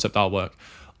good concept artwork,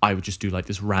 I would just do like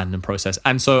this random process.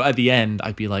 And so at the end,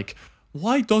 I'd be like,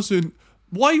 why doesn't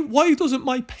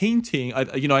my painting,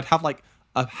 I'd have like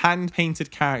a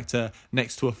hand-painted character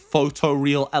next to a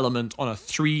photoreal element on a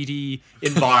 3D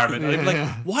environment. And I'd be like,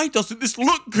 why doesn't this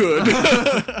look good?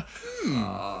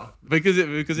 Because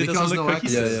it doesn't look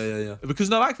cohesive. Yeah. Because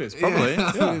no Acvis, probably.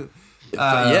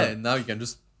 Now you can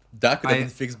just that could have been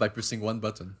fixed by pressing one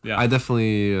button. Yeah. I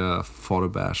definitely photo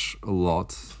bash a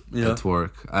lot at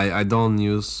work. I don't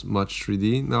use much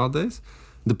 3D nowadays.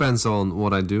 Depends on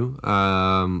what I do.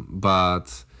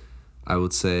 But I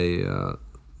would say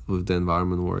with the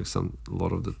environment work a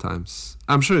lot of the times.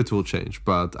 I'm sure it will change,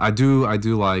 but I do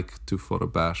like to photo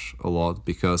bash a lot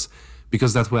because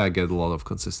that way I get a lot of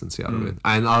consistency out of it.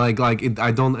 And I like it.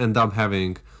 I don't end up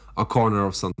having a corner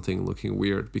of something looking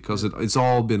weird because it's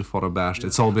all been photo bashed.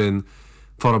 It's all been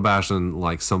photo bashed and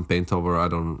like some paint over. I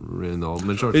don't really know.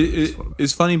 Majority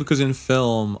it's funny because in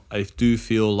film I do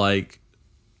feel like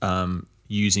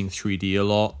using 3D a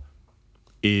lot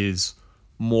is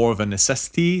more of a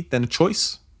necessity than a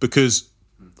choice, because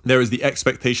there is the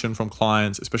expectation from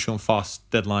clients, especially on fast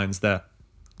deadlines, that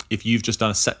if you've just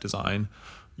done a set design,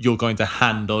 you're going to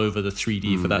hand over the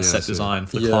 3D for that set design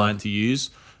for the client to use.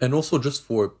 And also just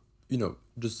for,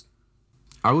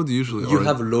 I would usually... You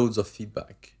have loads of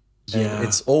feedback. Yeah. And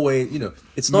it's always,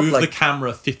 it's not Move like... the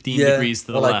camera 15 degrees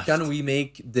to the left. Can we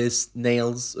make this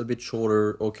nails a bit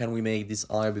shorter, or can we make this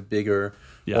eye a bit bigger?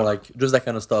 Yeah. Or like just that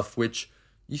kind of stuff, which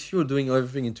if you're doing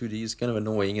everything in 2D, it's kind of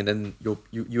annoying, and then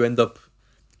you end up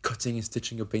cutting and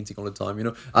stitching your painting all the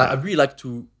time, I really like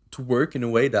to work in a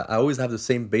way that I always have the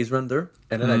same base render,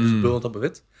 and then I just build on top of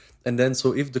it. And then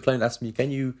so if the client asks me,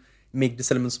 can you make this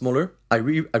element smaller, I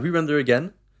re-render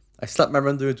again, I slap my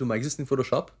render into my existing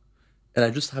Photoshop, and I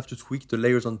just have to tweak the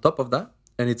layers on top of that,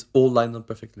 and it's all lined up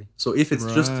perfectly. So if it's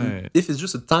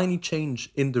just a tiny change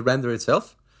in the render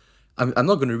itself, I'm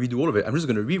not going to redo all of it. I'm just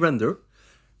going to re-render,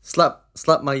 slap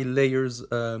my layers,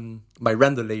 my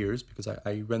render layers, because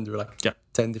I render like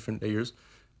 10 different layers,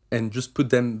 and just put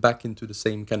them back into the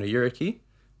same kind of hierarchy.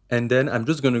 And then I'm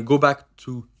just going to go back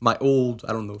to my old,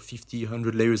 50,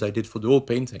 100 layers I did for the old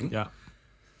painting. Yeah.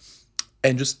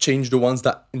 And just change the ones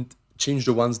that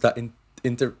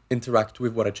interact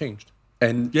with what I changed.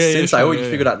 And since I already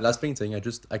figured out last painting, I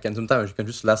can sometimes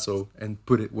just lasso and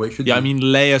put it where it should be. Yeah, I mean,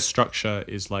 layer structure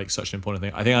is like such an important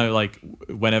thing. I think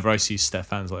whenever I see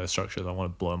Stefan's layer structures, I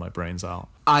want to blow my brains out.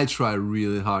 I try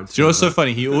really hard. Do you know what's so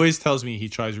funny? He always tells me he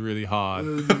tries really hard.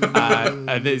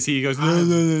 And then he goes,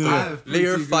 no.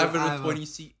 Layer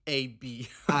 520C A, B.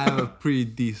 I have a pretty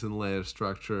decent layer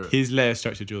structure. His layer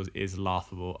structure, Jules, is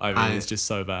laughable. I mean, it's just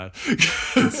so bad.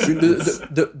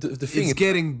 The thing it's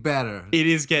getting better. It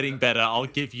is getting better. I'll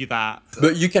give you that.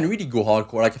 But you can really go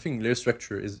hardcore. Like I think layer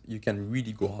structure is you can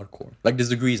really go hardcore. Like there's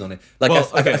degrees on it. Like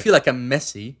I feel like I'm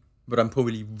messy, but I'm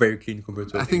probably very clean compared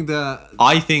to. I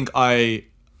think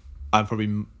I'm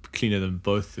probably cleaner than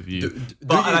both of you.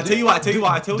 I tell you what.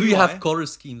 Do you have color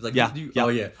schemes? Like yeah. Oh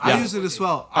yeah. I use it as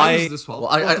well. I use it as well.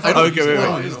 I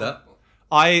don't use that.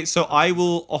 I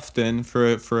will often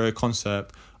for a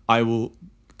concept, I will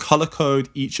color code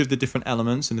each of the different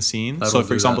elements in the scene. So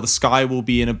for example, the sky will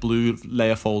be in a blue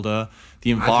layer folder. The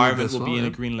environment will be in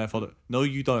a green layer folder. No,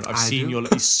 you don't. I've seen your.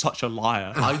 He's such a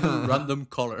liar. I do random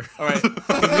color. All right.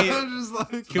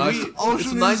 Ocean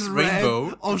it's a nice is rainbow.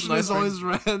 Red. Ocean is always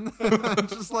red.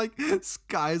 Just like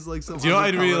sky's like some. Do you know what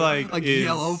I'd really like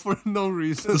yellow for no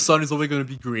reason. The sun is always going to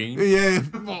be green. Yeah.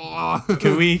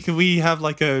 Can we have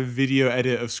like a video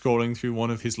edit of scrolling through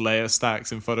one of his layer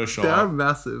stacks in Photoshop? They are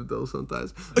massive though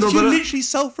sometimes. But you're literally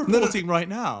self-reporting right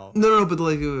now. No, but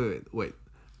like wait.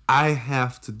 I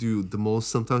have to do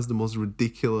sometimes the most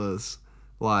ridiculous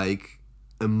like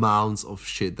amounts of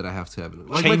shit that I have to have.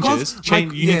 Like changes.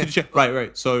 You need to check.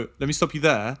 Right. So let me stop you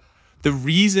there. The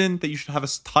reason that you should have a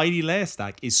tidy layer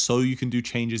stack is so you can do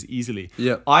changes easily.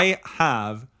 Yeah.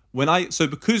 Because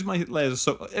my layers are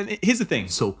so. And here's the thing.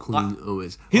 So clean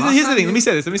always. Here's the thing. Let me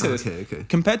say this. Okay.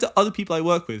 Compared to other people I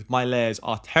work with, my layers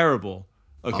are terrible.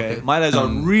 Okay. My layers are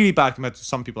really bad compared to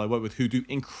some people I work with who do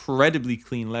incredibly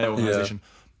clean layer organization.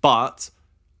 But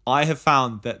I have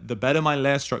found that the better my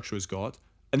layer structure has got,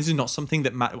 and this is not something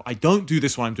that I don't do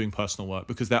this when I'm doing personal work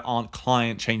because there aren't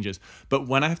client changes. But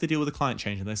when I have to deal with a client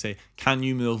change and they say, can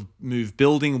you move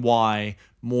building Y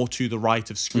more to the right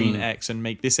of screen X and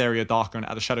make this area darker and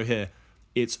add a shadow here,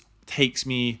 it takes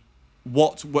me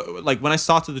like when I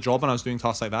started the job and I was doing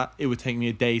tasks like that, it would take me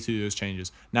a day to do those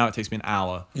changes. Now it takes me an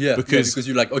hour. Yeah, because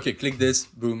you're like, okay, click this,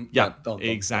 boom. Yeah, done.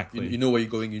 Exactly. You know where you're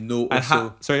going. You know. And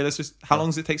also, how long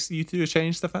does it take you to do a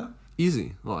change, Stefan?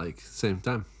 Easy, like same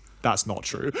time. That's not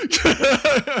true.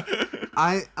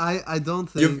 I don't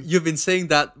think you've been saying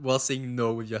that while saying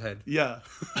no with your head. Yeah.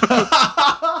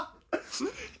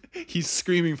 He's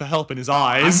screaming for help in his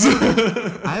eyes.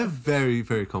 I have very,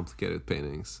 very complicated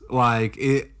paintings. Like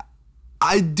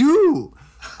I do.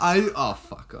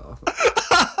 Fuck off.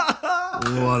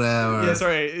 Whatever. Yeah,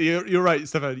 sorry. You're right,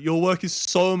 Stefan. Your work is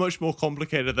so much more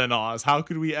complicated than ours. How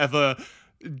could we ever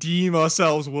deem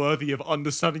ourselves worthy of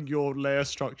understanding your layer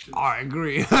structure? I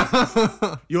agree.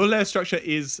 Your layer structure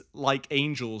is like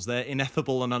angels. They're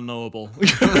ineffable and unknowable.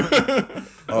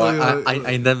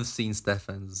 I never seen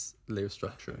Stefan's layer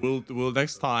structure. We'll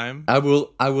next time. I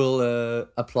will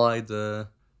apply the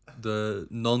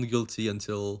non-guilty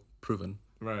until proven.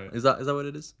 Right. Is that what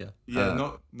it is? Yeah.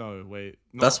 Yeah. Wait.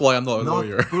 That's why I'm not a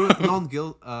lawyer. Not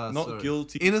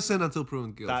guilty. Innocent until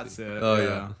proven guilty. That's it. Oh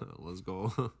yeah. Let's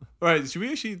go. Right. Should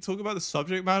we actually talk about the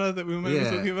subject matter that we were meant to be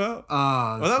talking about?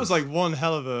 Well, that was like one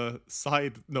hell of a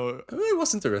side note. I mean, it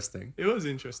was interesting. It was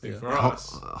interesting for us.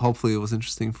 Hopefully, it was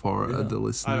interesting for the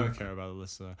listener. I don't care about the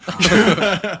listener.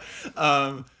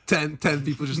 10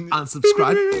 people just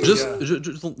unsubscribe. Just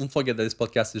don't forget that this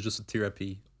podcast is just a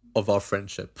therapy of our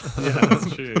friendship. Yeah,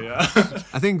 that's true. Yeah.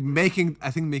 I think making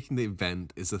the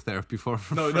event is a therapy for.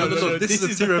 No. This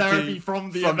is a therapy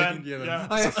from the event. Yeah.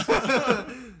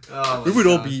 We would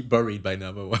all be buried by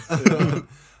now.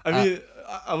 I mean,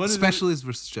 I wanted specialists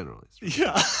versus generalists.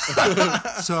 Yeah.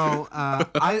 So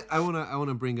I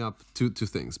wanna bring up two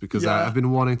things because I've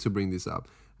been wanting to bring this up.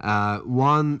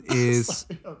 One is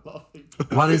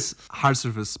hard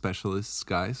surface specialists,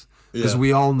 guys, because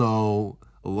we all know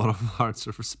a lot of hard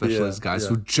surface specialist guys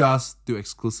who just do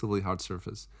exclusively hard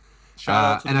surface. Shout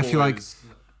out to and the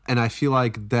I feel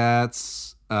like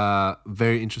that's a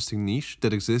very interesting niche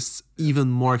that exists even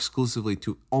more exclusively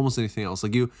to almost anything else.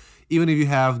 Like even if you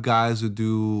have guys who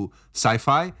do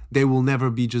sci-fi, they will never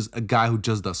be just a guy who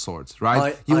just does swords,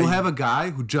 right? You will have a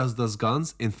guy who just does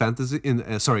guns in fantasy.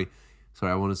 Sorry,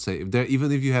 I want to say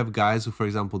even if you have guys who, for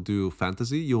example, do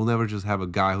fantasy, you will never just have a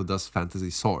guy who does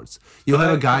fantasy swords. You'll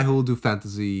have a guy who will do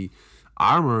fantasy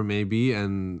armor, maybe,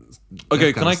 and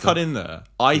okay. Can I cut in there?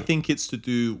 I think it's to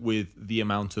do with the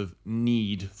amount of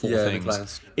need for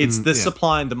things. It's the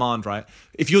supply and demand, right?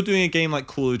 If you're doing a game like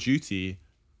Call of Duty,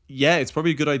 it's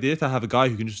probably a good idea to have a guy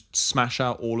who can just smash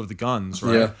out all of the guns,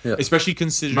 right? Yeah. Especially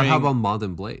considering. But how about Mod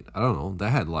and Blade? I don't know. They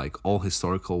had like all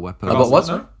historical weapons. About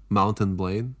what? Mountain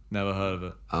Blade. Never heard of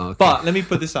it. Oh, okay. But let me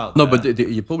put this out No, there. but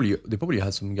they probably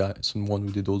had someone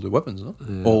who did all the weapons, no?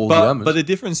 Yeah. Or all the armors. But the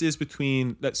difference is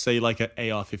between, let's say, like an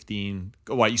AR-15.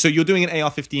 Right, so you're doing an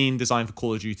AR-15 designed for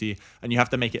Call of Duty, and you have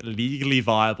to make it legally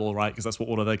viable, right? Because that's what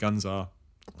all of their guns are.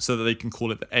 So that they can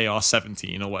call it the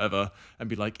AR-17 or whatever, and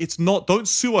be like, it's not. Don't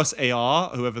sue us, AR,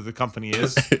 whoever the company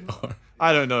is.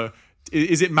 I don't know.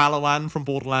 Is it Malawan from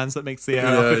Borderlands that makes the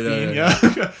AR-15?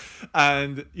 Yeah.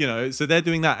 And, you know, so they're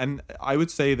doing that. And I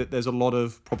would say that there's a lot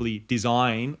of probably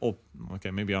design, or,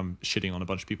 okay, maybe I'm shitting on a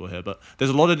bunch of people here, but there's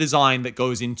a lot of design that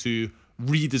goes into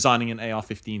redesigning an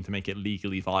AR-15 to make it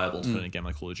legally viable to put in a game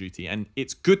like Call of Duty. And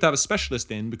it's good to have a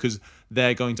specialist in because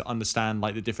they're going to understand,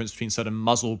 like, the difference between certain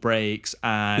muzzle brakes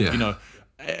and, you know,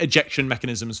 ejection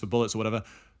mechanisms for bullets or whatever.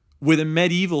 With a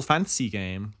medieval fantasy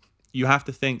game, you have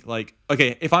to think like,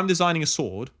 okay, if I'm designing a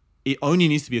sword, it only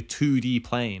needs to be a 2D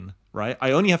plane, right?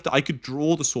 I could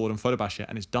draw the sword and photobash it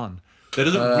and it's done. There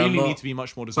doesn't really need to be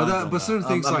much more design. But certain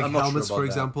things like I'm not helmets, sure for about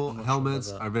example, that.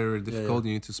 helmets are very difficult.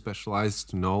 You need to specialize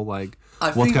to know like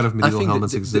I what think- kind of I medieval think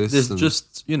helmets exist. There's and-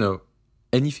 just, you know,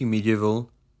 anything medieval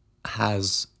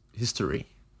has history.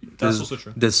 That's also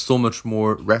true. There's so much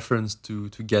more reference to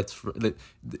get,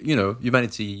 you know,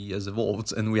 humanity has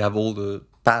evolved and we have all the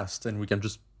past and we can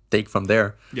just take from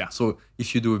there. Yeah. So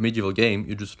if you do a medieval game,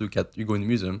 you just you go in the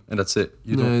museum and that's it.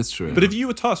 You yeah, don't. it's true. But if you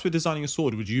were tasked with designing a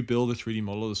sword, would you build a 3D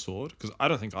model of the sword? Because I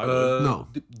don't think I would. No.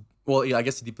 Well, yeah, I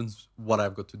guess it depends what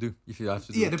I've got to do. If you have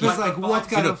to do Yeah, it depends like what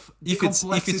kind of if it's a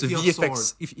complexity of VFX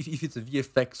sword. if it's a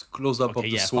VFX close up of the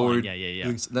yeah, sword, fine.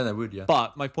 Yeah. then I would, yeah.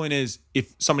 But my point is,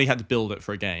 if somebody had to build it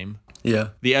for a game, Yeah.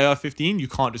 the AR-15, you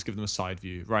can't just give them a side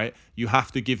view, right? You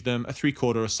have to give them a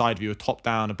 3/4, a side view, a top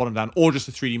down, a bottom down, or just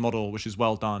a 3D model, which is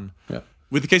well done. Yeah.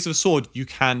 With the case of a sword, you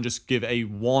can just give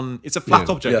it's a flat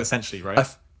object essentially, right?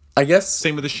 I guess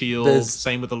Same with the shield, there's-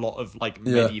 same with a lot of like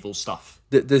medieval stuff.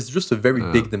 there's just a very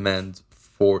big demand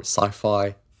for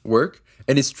sci-fi work,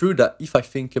 and it's true that if I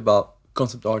think about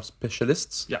concept art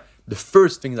specialists, the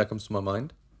first thing that comes to my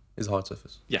mind is hard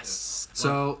surface. Yes.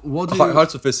 So what do you...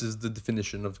 Hard surface is the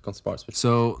definition of concept art specialist.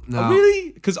 So now...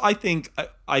 Really? Because I think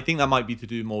that might be to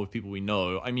do more with people we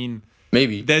know. I mean,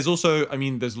 Maybe there's also,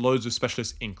 there's loads of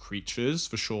specialists in creatures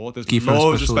for sure. There's Keyframe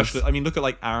loads of specialists. specialists. I mean, look at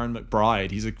like Aaron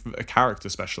McBride. He's a character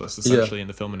specialist essentially in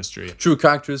the film industry. true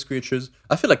characters, creatures.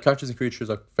 I feel like characters and creatures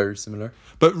are very similar.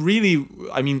 But really,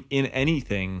 I mean, in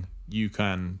anything you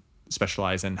can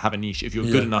specialize and have a niche if you're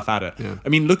good enough at it. Yeah. I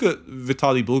mean, look at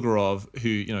Vitaly Bulgarov, who,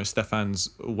 you know, Stefan's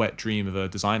wet dream of a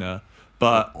designer.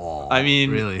 But I mean,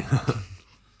 Really?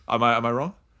 am I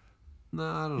wrong? No,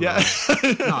 I don't Yeah.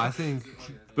 know. No, I think...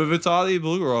 But Vitaly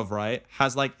Bulgarov, right,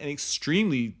 has like an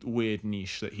extremely weird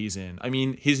niche that he's in. I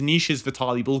mean, his niche is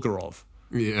Vitaly Bulgarov.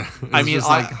 Yeah. It's I mean, just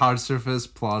like hard surface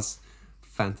plus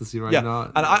fantasy right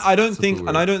now. And I don't Super think weird.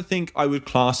 and I don't think I would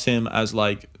class him as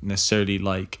like necessarily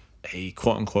like a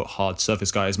quote unquote hard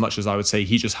surface guy as much as I would say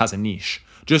he just has a niche.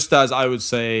 Just as I would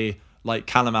say like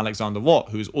Callum Alexander Watt,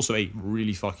 who is also a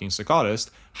really fucking sick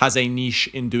artist, has a niche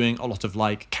in doing a lot of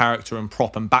like character and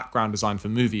prop and background design for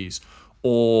movies.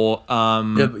 Or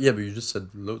But you just said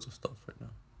loads of stuff right now.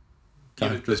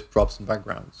 Characters, props, and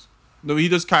backgrounds. no, he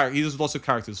does lots of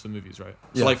characters for movies, right?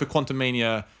 So like for Quantum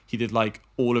Mania, he did like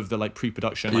all of the like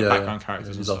pre-production, like background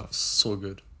characters and These are stuff. so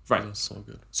good. Right. These are so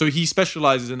good. So he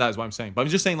specializes in that, is what I'm saying. But I'm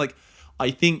just saying, like,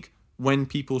 I think when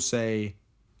people say,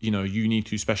 you know, you need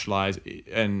to specialize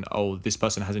and, oh, this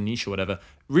person has a niche or whatever,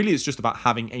 really it's just about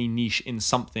having a niche in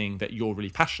something that you're really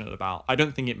passionate about. I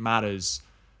don't think it matters.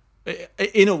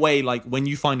 In a way, like, when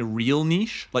you find a real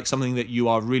niche, like something that you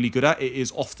are really good at, it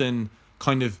is often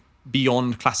kind of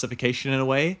beyond classification in a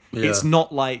way. Yeah. It's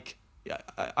not like,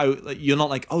 you're not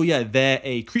like, oh, yeah, they're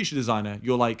a creature designer.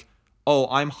 You're like, oh,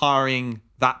 I'm hiring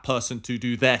that person to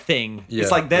do their thing. Yeah,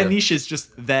 It's like their yeah. niche is just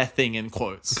their thing in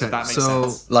quotes. Okay, If that makes so-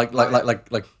 sense.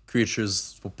 Like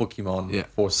creatures for Pokemon, Yeah.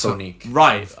 for So- Sonic,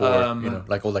 Right. for you know,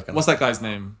 like all that kind What's of that guy's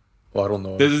name? Well, I don't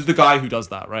know. There's the guy who does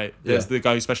that, right? There's Yeah. the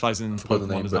guy who specializes in Forgot the Pokemon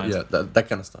name, but designs. yeah, that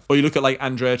kind of stuff. Or you look at like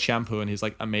Andrea Ciampo and his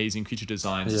like amazing creature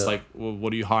designs. It's Yeah. like, well,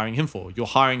 what are you hiring him for? You're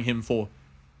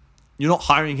not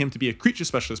hiring him to be a creature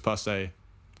specialist per se.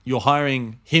 You're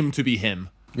hiring him to be him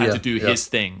and Yeah, to do yeah. his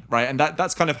thing, right? And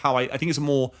that's kind of how I think it's a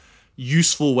more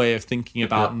useful way of thinking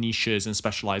about niches and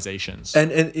specializations.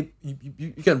 And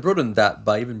you can broaden that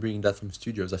by even bringing that from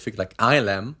studios. I think like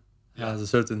ILM has a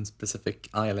certain specific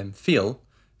ILM feel.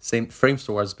 Same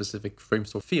Framestore has a specific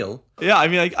Framestore feel. Yeah, I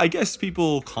mean, I guess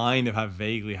people kind of have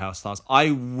vaguely house styles. I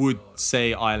would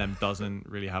say ILM doesn't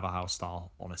really have a house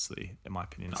style, honestly, in my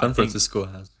opinion. San Francisco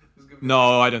has.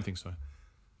 No, I don't think so.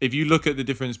 If you look at the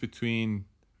difference between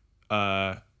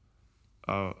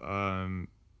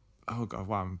oh god,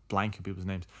 wow, I'm blanking people's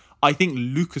names. I think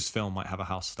Lucasfilm might have a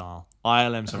house style.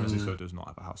 ILM San Francisco does not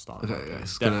have a house style. Okay,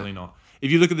 Definitely not.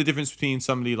 If you look at the difference between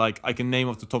somebody like, I can name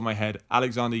off the top of my head,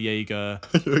 Alexander Jaeger.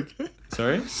 Okay.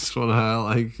 Sorry? Just want to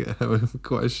have a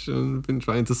question. Been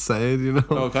trying to say it, you know.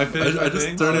 Oh, can I finish? I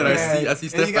just turned it. I see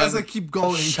Stefan you guys keep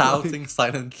going, shouting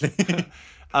silently.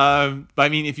 But I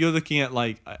mean, if you're looking at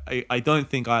like, I don't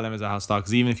think ILM is a house style,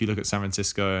 because even if you look at San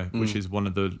Francisco, which is one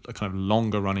of the kind of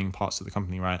longer running parts of the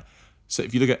company, right? So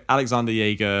if you look at Alexander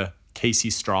Jaeger, Casey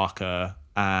Straka,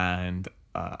 and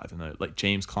I don't know, like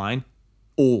James Klein,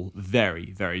 all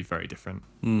very, very, very different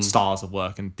styles of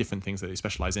work and different things that they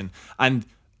specialize in. And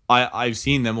I've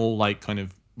seen them all like kind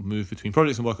of move between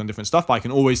projects and work on different stuff, but I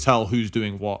can always tell who's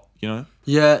doing what, you know?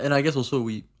 Yeah, and I guess also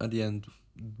we, at the end,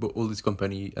 all these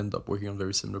companies end up working on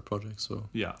very similar projects. So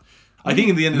yeah. I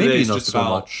think at the end of the day, it's just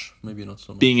about maybe not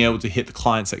so much. being able to hit the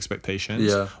client's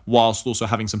expectations, whilst also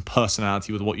having some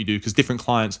personality with what you do, because different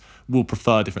clients will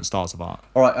prefer different styles of art.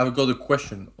 All right, I've got a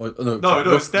question.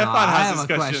 No, Stefan has a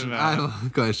question. I have a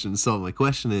question. So my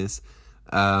question is,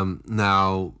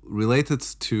 now related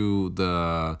to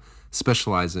the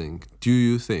specializing, do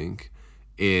you think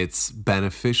it's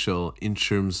beneficial in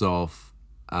terms of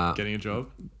Getting a job?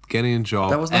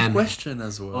 That was my question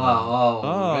as well.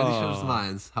 Wow. Ready shows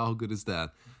minds. How good is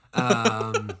that?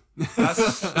 That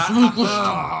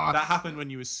happened when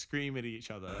you were screaming at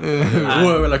each other.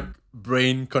 Or like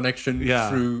brain connection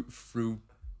through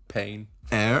pain.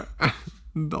 Air?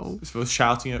 No. It's for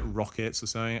shouting at rockets or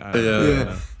something.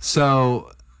 Yeah.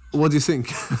 So, what do you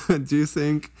think? Do you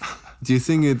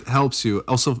think it helps you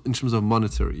also in terms of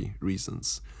monetary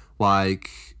reasons, like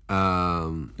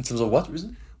in terms of what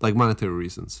reason? Like monetary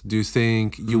reasons. Do you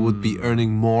think you would be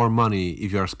earning more money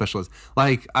if you're a specialist?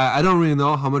 Like, I don't really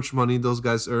know how much money those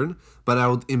guys earn, but I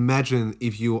would imagine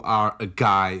if you are a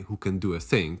guy who can do a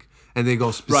thing and they go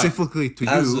specifically to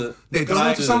you, they don't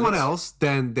go to someone else,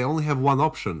 then they only have one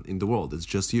option in the world. It's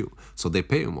just you. So they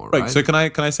pay you more, right? So can I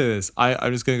say this?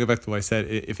 I'm just going to go back to what I said.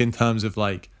 If in terms of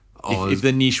like, if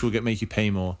the niche will make you pay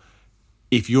more,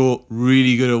 if you're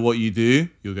really good at what you do,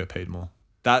 you'll get paid more.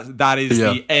 That is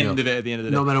the end of it at the end of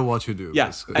the day. No matter what you do. Yeah.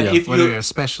 Basically. And if whether you're a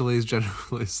specialist,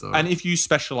 generalist, or... And if you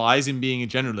specialize in being a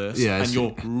generalist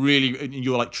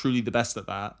you're like truly the best at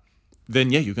that, then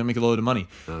you're going to make a lot of money.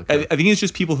 Okay. I think it's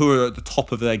just people who are at the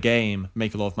top of their game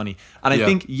make a lot of money. And I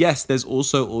think, yes, there's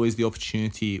also always the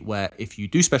opportunity where if you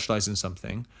do specialize in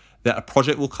something, that a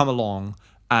project will come along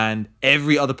and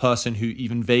every other person who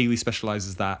even vaguely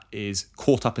specializes that is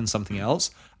caught up in something else.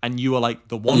 And you are like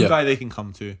the one guy they can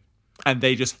come to. And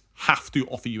they just have to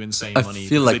offer you insane money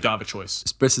because they don't have a choice.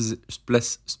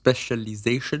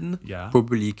 Specialization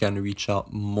probably can reach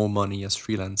out more money as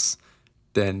freelance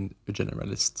than a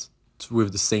generalist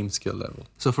with the same skill level.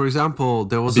 So, for example,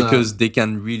 there was because they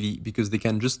can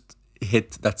just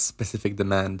hit that specific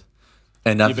demand.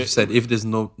 And as you said, if there's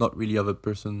not really other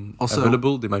person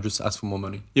available, they might just ask for more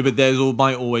money. Yeah, but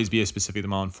might always be a specific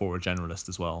demand for a generalist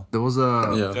as well. There was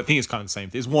I think it's kind of the same.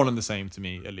 It's one and the same to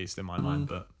me, at least in my mind.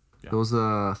 But there was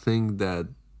a thing that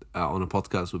on a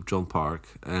podcast with John Park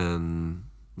and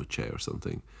Mache or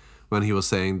something, when he was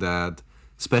saying that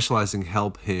specializing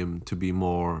helped him to be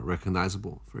more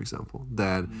recognizable, for example.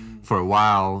 That for a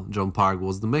while, John Park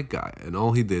was the mech guy, and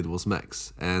all he did was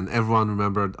mechs. And everyone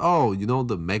remembered, oh, you know,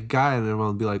 the mech guy? And everyone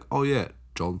would be like, oh yeah,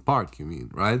 John Park, you mean,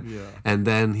 right? Yeah. And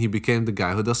then he became the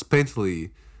guy who does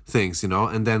painterly things, you know?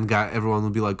 And then everyone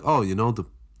would be like, oh, you know, the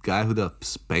guy who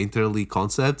does painterly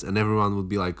concepts, and everyone would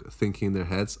be like thinking in their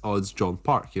heads, oh, it's John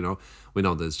Park, you know. We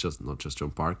know that it's just not just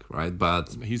John Park, right?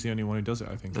 But he's the only one who does it,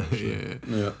 I think. And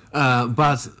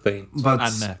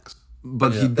next.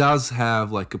 But he does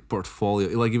have like a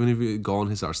portfolio. Like even if you go on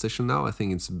his art station now, I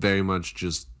think it's very much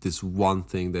just this one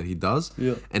thing that he does.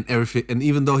 Yeah. And everything. And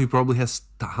even though he probably has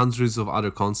hundreds of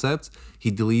other concepts,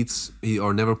 he deletes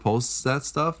or never posts that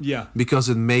stuff. Yeah. Because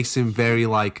it makes him very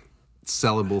like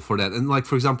sellable for that. And like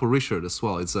for example, Richard as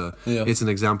well. It's an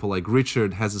example. Like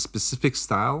Richard has a specific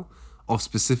style of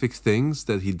specific things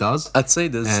that he does. I'd say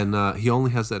this, and he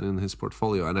only has that in his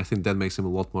portfolio, and I think that makes him a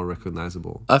lot more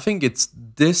recognizable. I think it's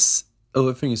this.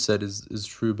 Everything you said is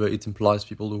true, but it implies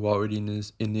people who are already in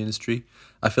the industry.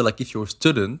 I feel like if you're a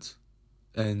student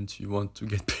and you want to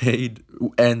get paid,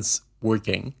 ends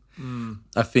working,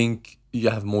 I think you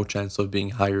have more chance of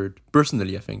being hired.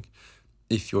 Personally, I think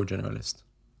if you're a generalist,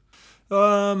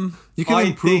 you can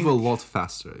improve a lot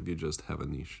faster if you just have a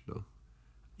niche, though.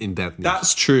 In that niche.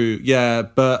 That's true, yeah.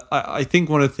 But I think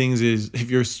one of the things is if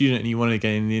you're a student and you want to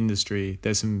get in the industry,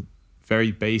 there's some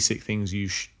very basic things you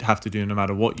have to do no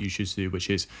matter what you choose to do, which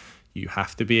is you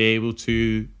have to be able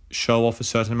to show off a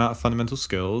certain amount of fundamental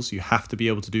skills. You have to be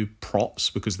able to do props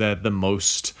because they're the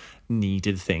most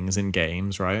needed things in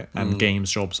games, right? And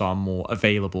games jobs are more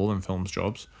available than films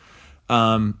jobs.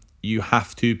 You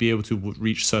have to be able to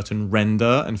reach certain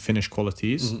render and finish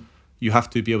qualities. You have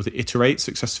to be able to iterate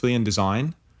successfully in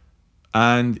design.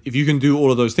 And if you can do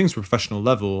all of those things to a professional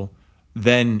level,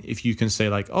 then if you can say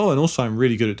like, oh, and also I'm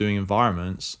really good at doing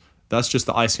environments, that's just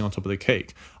the icing on top of the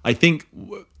cake. I think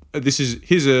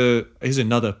here's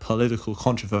another political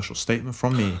controversial statement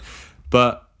from me,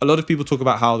 but a lot of people talk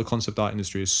about how the concept art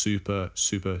industry is super,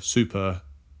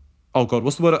 oh God,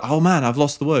 what's the word? Oh man, I've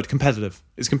lost the word. Competitive.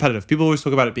 It's competitive. People always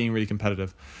talk about it being really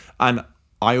competitive. And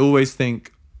I always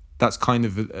think that's kind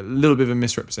of a little bit of a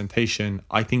misrepresentation.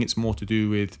 I think it's more to do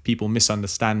with people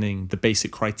misunderstanding the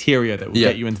basic criteria that will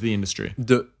get you into the industry.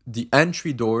 The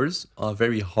entry doors are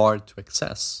very hard to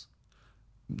access.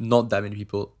 Not that many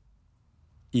people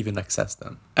even access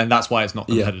them. And that's why it's not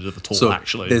competitive at all, so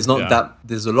actually. There's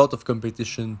there's a lot of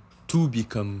competition to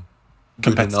become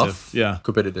good enough.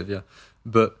 Competitive, yeah.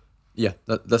 But yeah,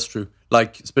 that's true.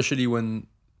 Like, especially when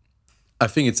I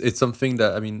think it's something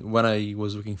that, I mean, when I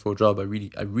was looking for a job, I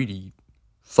really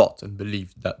thought and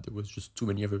believed that there was just too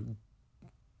many other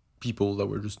people that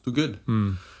were just too good.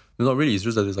 But not really. It's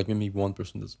just that there's like maybe one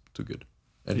person that's too good.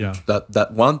 And that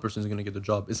one person is going to get the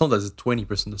job. It's not that it's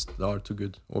 20% that are too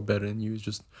good or better than you. It's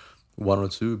just one or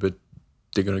two, but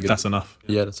they're going to get That's enough.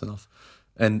 Yeah, that's enough.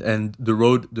 And the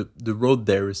road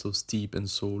there is so steep and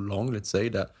so long, let's say,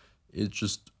 that it's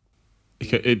just...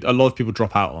 a lot of people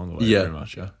drop out along the way, very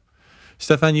much,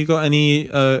 Stefan, you got any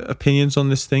opinions on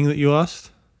this thing that you asked?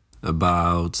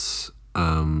 About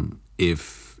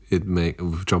if it may...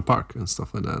 John Park and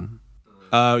stuff like that.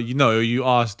 You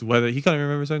asked whether he can't even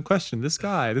remember his own question. This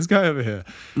guy over here.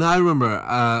 No, I remember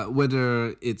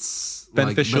whether it's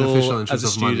beneficial in terms as a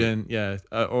of student, money.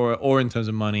 or in terms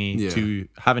of money to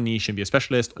have a niche and be a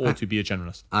specialist, or to be a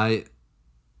generalist.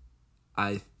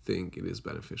 I think it is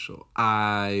beneficial.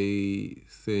 I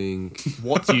think.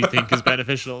 What do you think is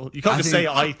beneficial? You can't just say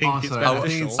I think it's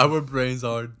beneficial. Our brains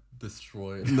are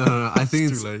destroyed. No. I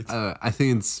think it's too late. I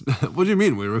think it's. What do you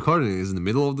mean? We're recording it in the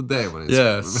middle of the day when it's.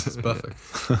 Yes, it's perfect.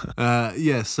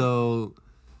 So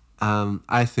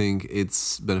I think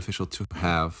it's beneficial to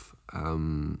have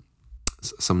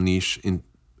some niche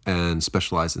and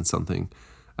specialize in something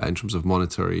in terms of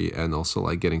monetary and also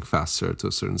like getting faster to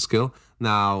a certain skill.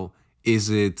 Now,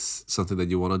 is it something that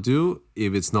you want to do?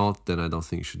 If it's not, then I don't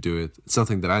think you should do it. It's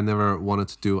something that I never wanted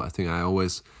to do. I think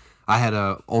I had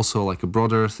also like a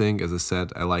broader thing. As I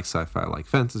said, I like sci-fi, I like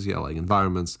fantasy, I like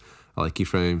environments, I like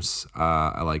keyframes,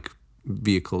 I like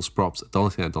vehicles, props. The only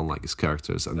thing I don't like is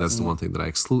characters, and that's the one thing that I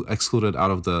excluded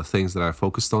out of the things that I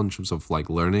focused on in terms of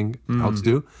like learning how to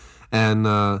do, and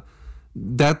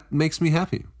that makes me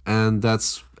happy, and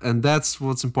that's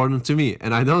what's important to me.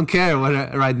 And I don't care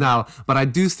right now, but I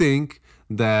do think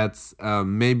that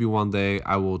maybe one day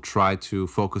I will try to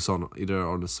focus on either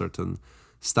on a certain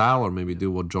style or maybe do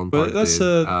what John Park did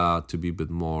to be a bit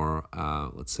more,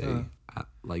 let's say,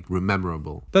 like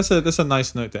memorable. That's a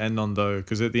nice note to end on, though,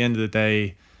 because at the end of the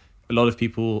day, a lot of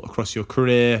people across your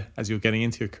career, as you're getting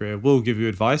into your career, will give you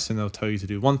advice and they'll tell you to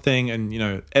do one thing.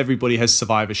 And, everybody has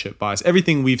survivorship bias.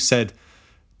 Everything we've said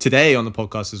today on the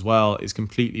podcast as well is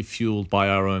completely fueled by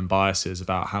our own biases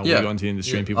about how we got into the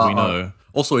industry and people we know.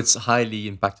 Also, it's highly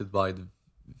impacted by the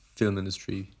film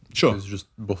industry. Sure. Because just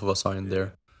both of us are in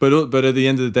there. But at the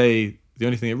end of the day, the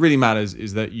only thing that really matters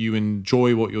is that you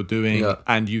enjoy what you're doing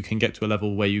and you can get to a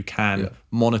level where you can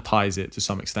monetize it to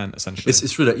some extent, essentially.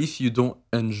 It's true that if you don't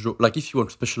enjoy, like if you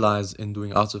want to specialize in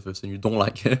doing art surface and you don't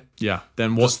like it,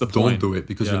 then what's the point? Don't do it,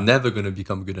 because you're never going to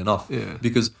become good enough. Yeah.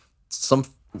 Because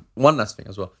one last thing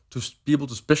as well, to be able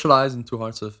to specialize into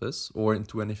hard surface or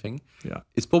into anything,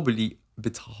 it's probably a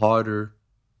bit harder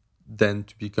than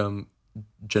to become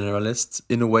generalist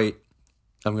in a way.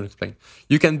 I'm going to explain.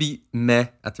 You can be meh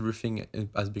at everything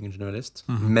as being a generalist,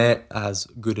 meh as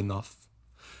good enough.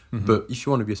 But if you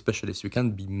want to be a specialist, you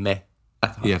can't be meh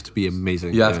at hard. You have to be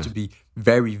amazing. You have to be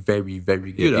very, very,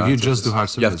 very good. If you just do hard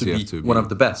surface, you have to be one of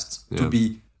the best to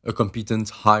be a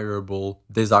competent, hireable,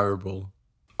 desirable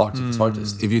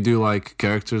artist. If you do like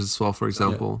characters as well, for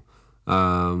example,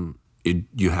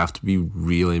 you have to be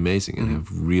really amazing and have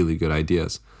really good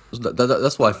ideas. So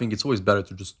that's why I think it's always better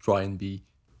to just try and be.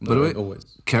 Always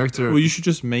character. Well, you should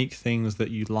just make things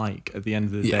that you like at the end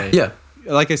of the day. Yeah.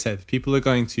 Like I said, people are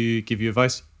going to give you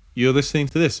advice. You're listening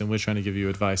to this, and we're trying to give you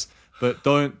advice. But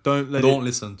don't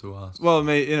listen to us. Well,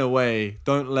 in a way,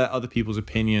 don't let other people's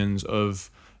opinions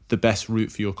of the best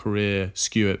route for your career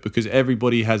skew it, because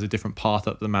everybody has a different path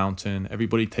up the mountain.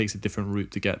 Everybody takes a different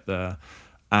route to get there,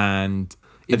 and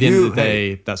at the end of the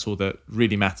day, that's all that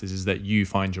really matters, is that you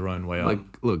find your own way up. Like,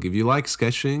 look, if you like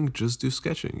sketching, just do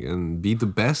sketching and be the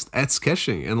best at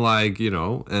sketching, and like, you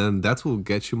know, and that will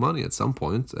get you money at some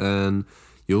point, and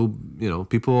you'll, you know,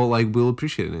 people like will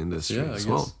appreciate it in this as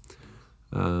well.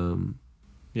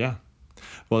 Yeah.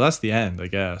 Well, that's the end, I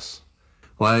guess.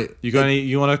 Like,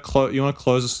 you want to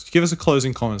close? Give us a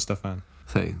closing comment, Stefan.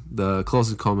 Hey, the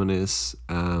closing comment is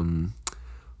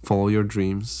follow your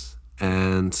dreams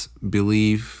and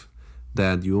believe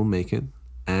that you will make it.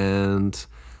 And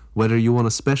whether you want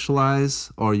to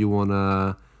specialize or you want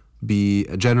to be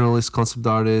a generalist concept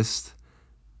artist,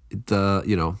 it's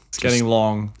getting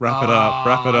long. Wrap it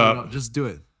up. No, just do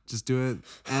it. Just do it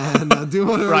and do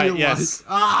whatever you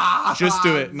like. Just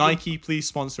do it. Nike, please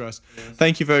sponsor us. Yes.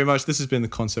 Thank you very much. This has been the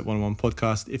Concept 101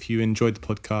 podcast. If you enjoyed the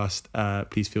podcast,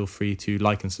 please feel free to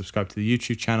like and subscribe to the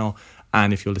YouTube channel.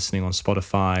 And if you're listening on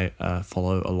Spotify,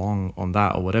 follow along on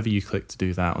that, or whatever you click to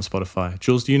do that on Spotify.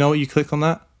 Jules, do you know what you click on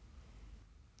that?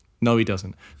 No, he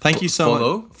doesn't. Thank you so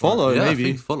much. Follow, yeah, maybe. I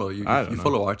think follow. You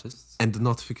follow artists. And the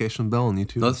notification bell on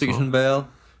YouTube. Notification bell.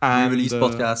 And we release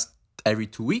podcast every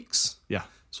 2 weeks. Yeah.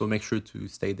 So make sure to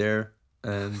stay there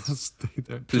and stay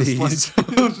there. Please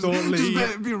don't leave.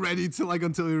 Just be ready to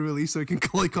until you release, so you can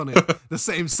click on it the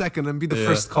same second and be the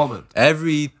first comment.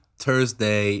 Every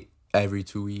Thursday, every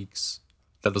 2 weeks.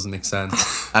 That doesn't make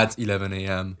sense. At 11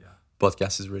 a.m.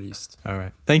 Podcast is released. All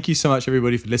right. Thank you so much,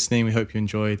 everybody, for listening. We hope you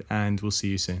enjoyed, and we'll see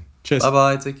you soon. Cheers.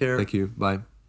 Bye-bye. Take care. Thank you. Bye.